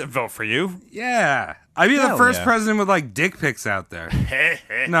 too. I would vote for you. Yeah. I'd be the Hell first yeah. president with, like, dick pics out there.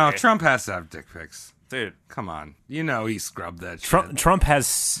 No, Trump has to have dick pics. Dude. Come on. You know he scrubbed that shit. Trump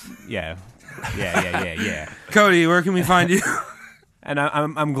has... Yeah. Cody, where can we find you? And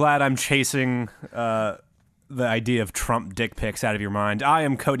I'm glad I'm chasing the idea of Trump dick pics out of your mind. I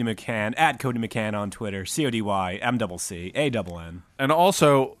am Cody McCann, at Cody McCann on Twitter, CODYMCCANN. And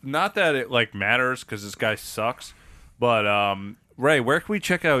also, not that it like matters because this guy sucks, but Ray, where can we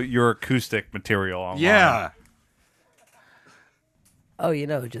check out your acoustic material online? Yeah. Oh,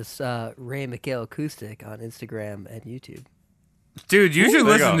 just Ray McHale Acoustic on Instagram and YouTube. Dude, you should There you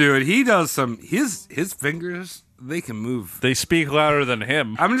listen go. to it. He does some. His fingers, they can move. They speak louder than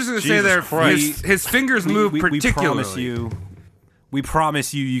him. I'm just gonna say Jesus there. Christ. His fingers move we particularly. we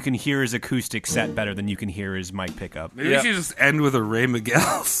promise you can hear his acoustic set better than you can hear his mic pickup. Maybe Yeah. we should just end with a Ray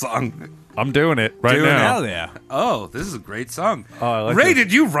Miguel song. I'm doing it right Doing it. now. Hell yeah. Oh, this is a great song. Oh, I like Ray, this.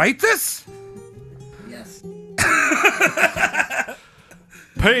 did you write this?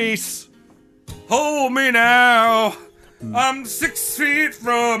 Peace. Hold me now. I'm 6 feet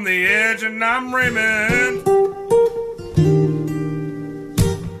from the edge and I'm Raymond.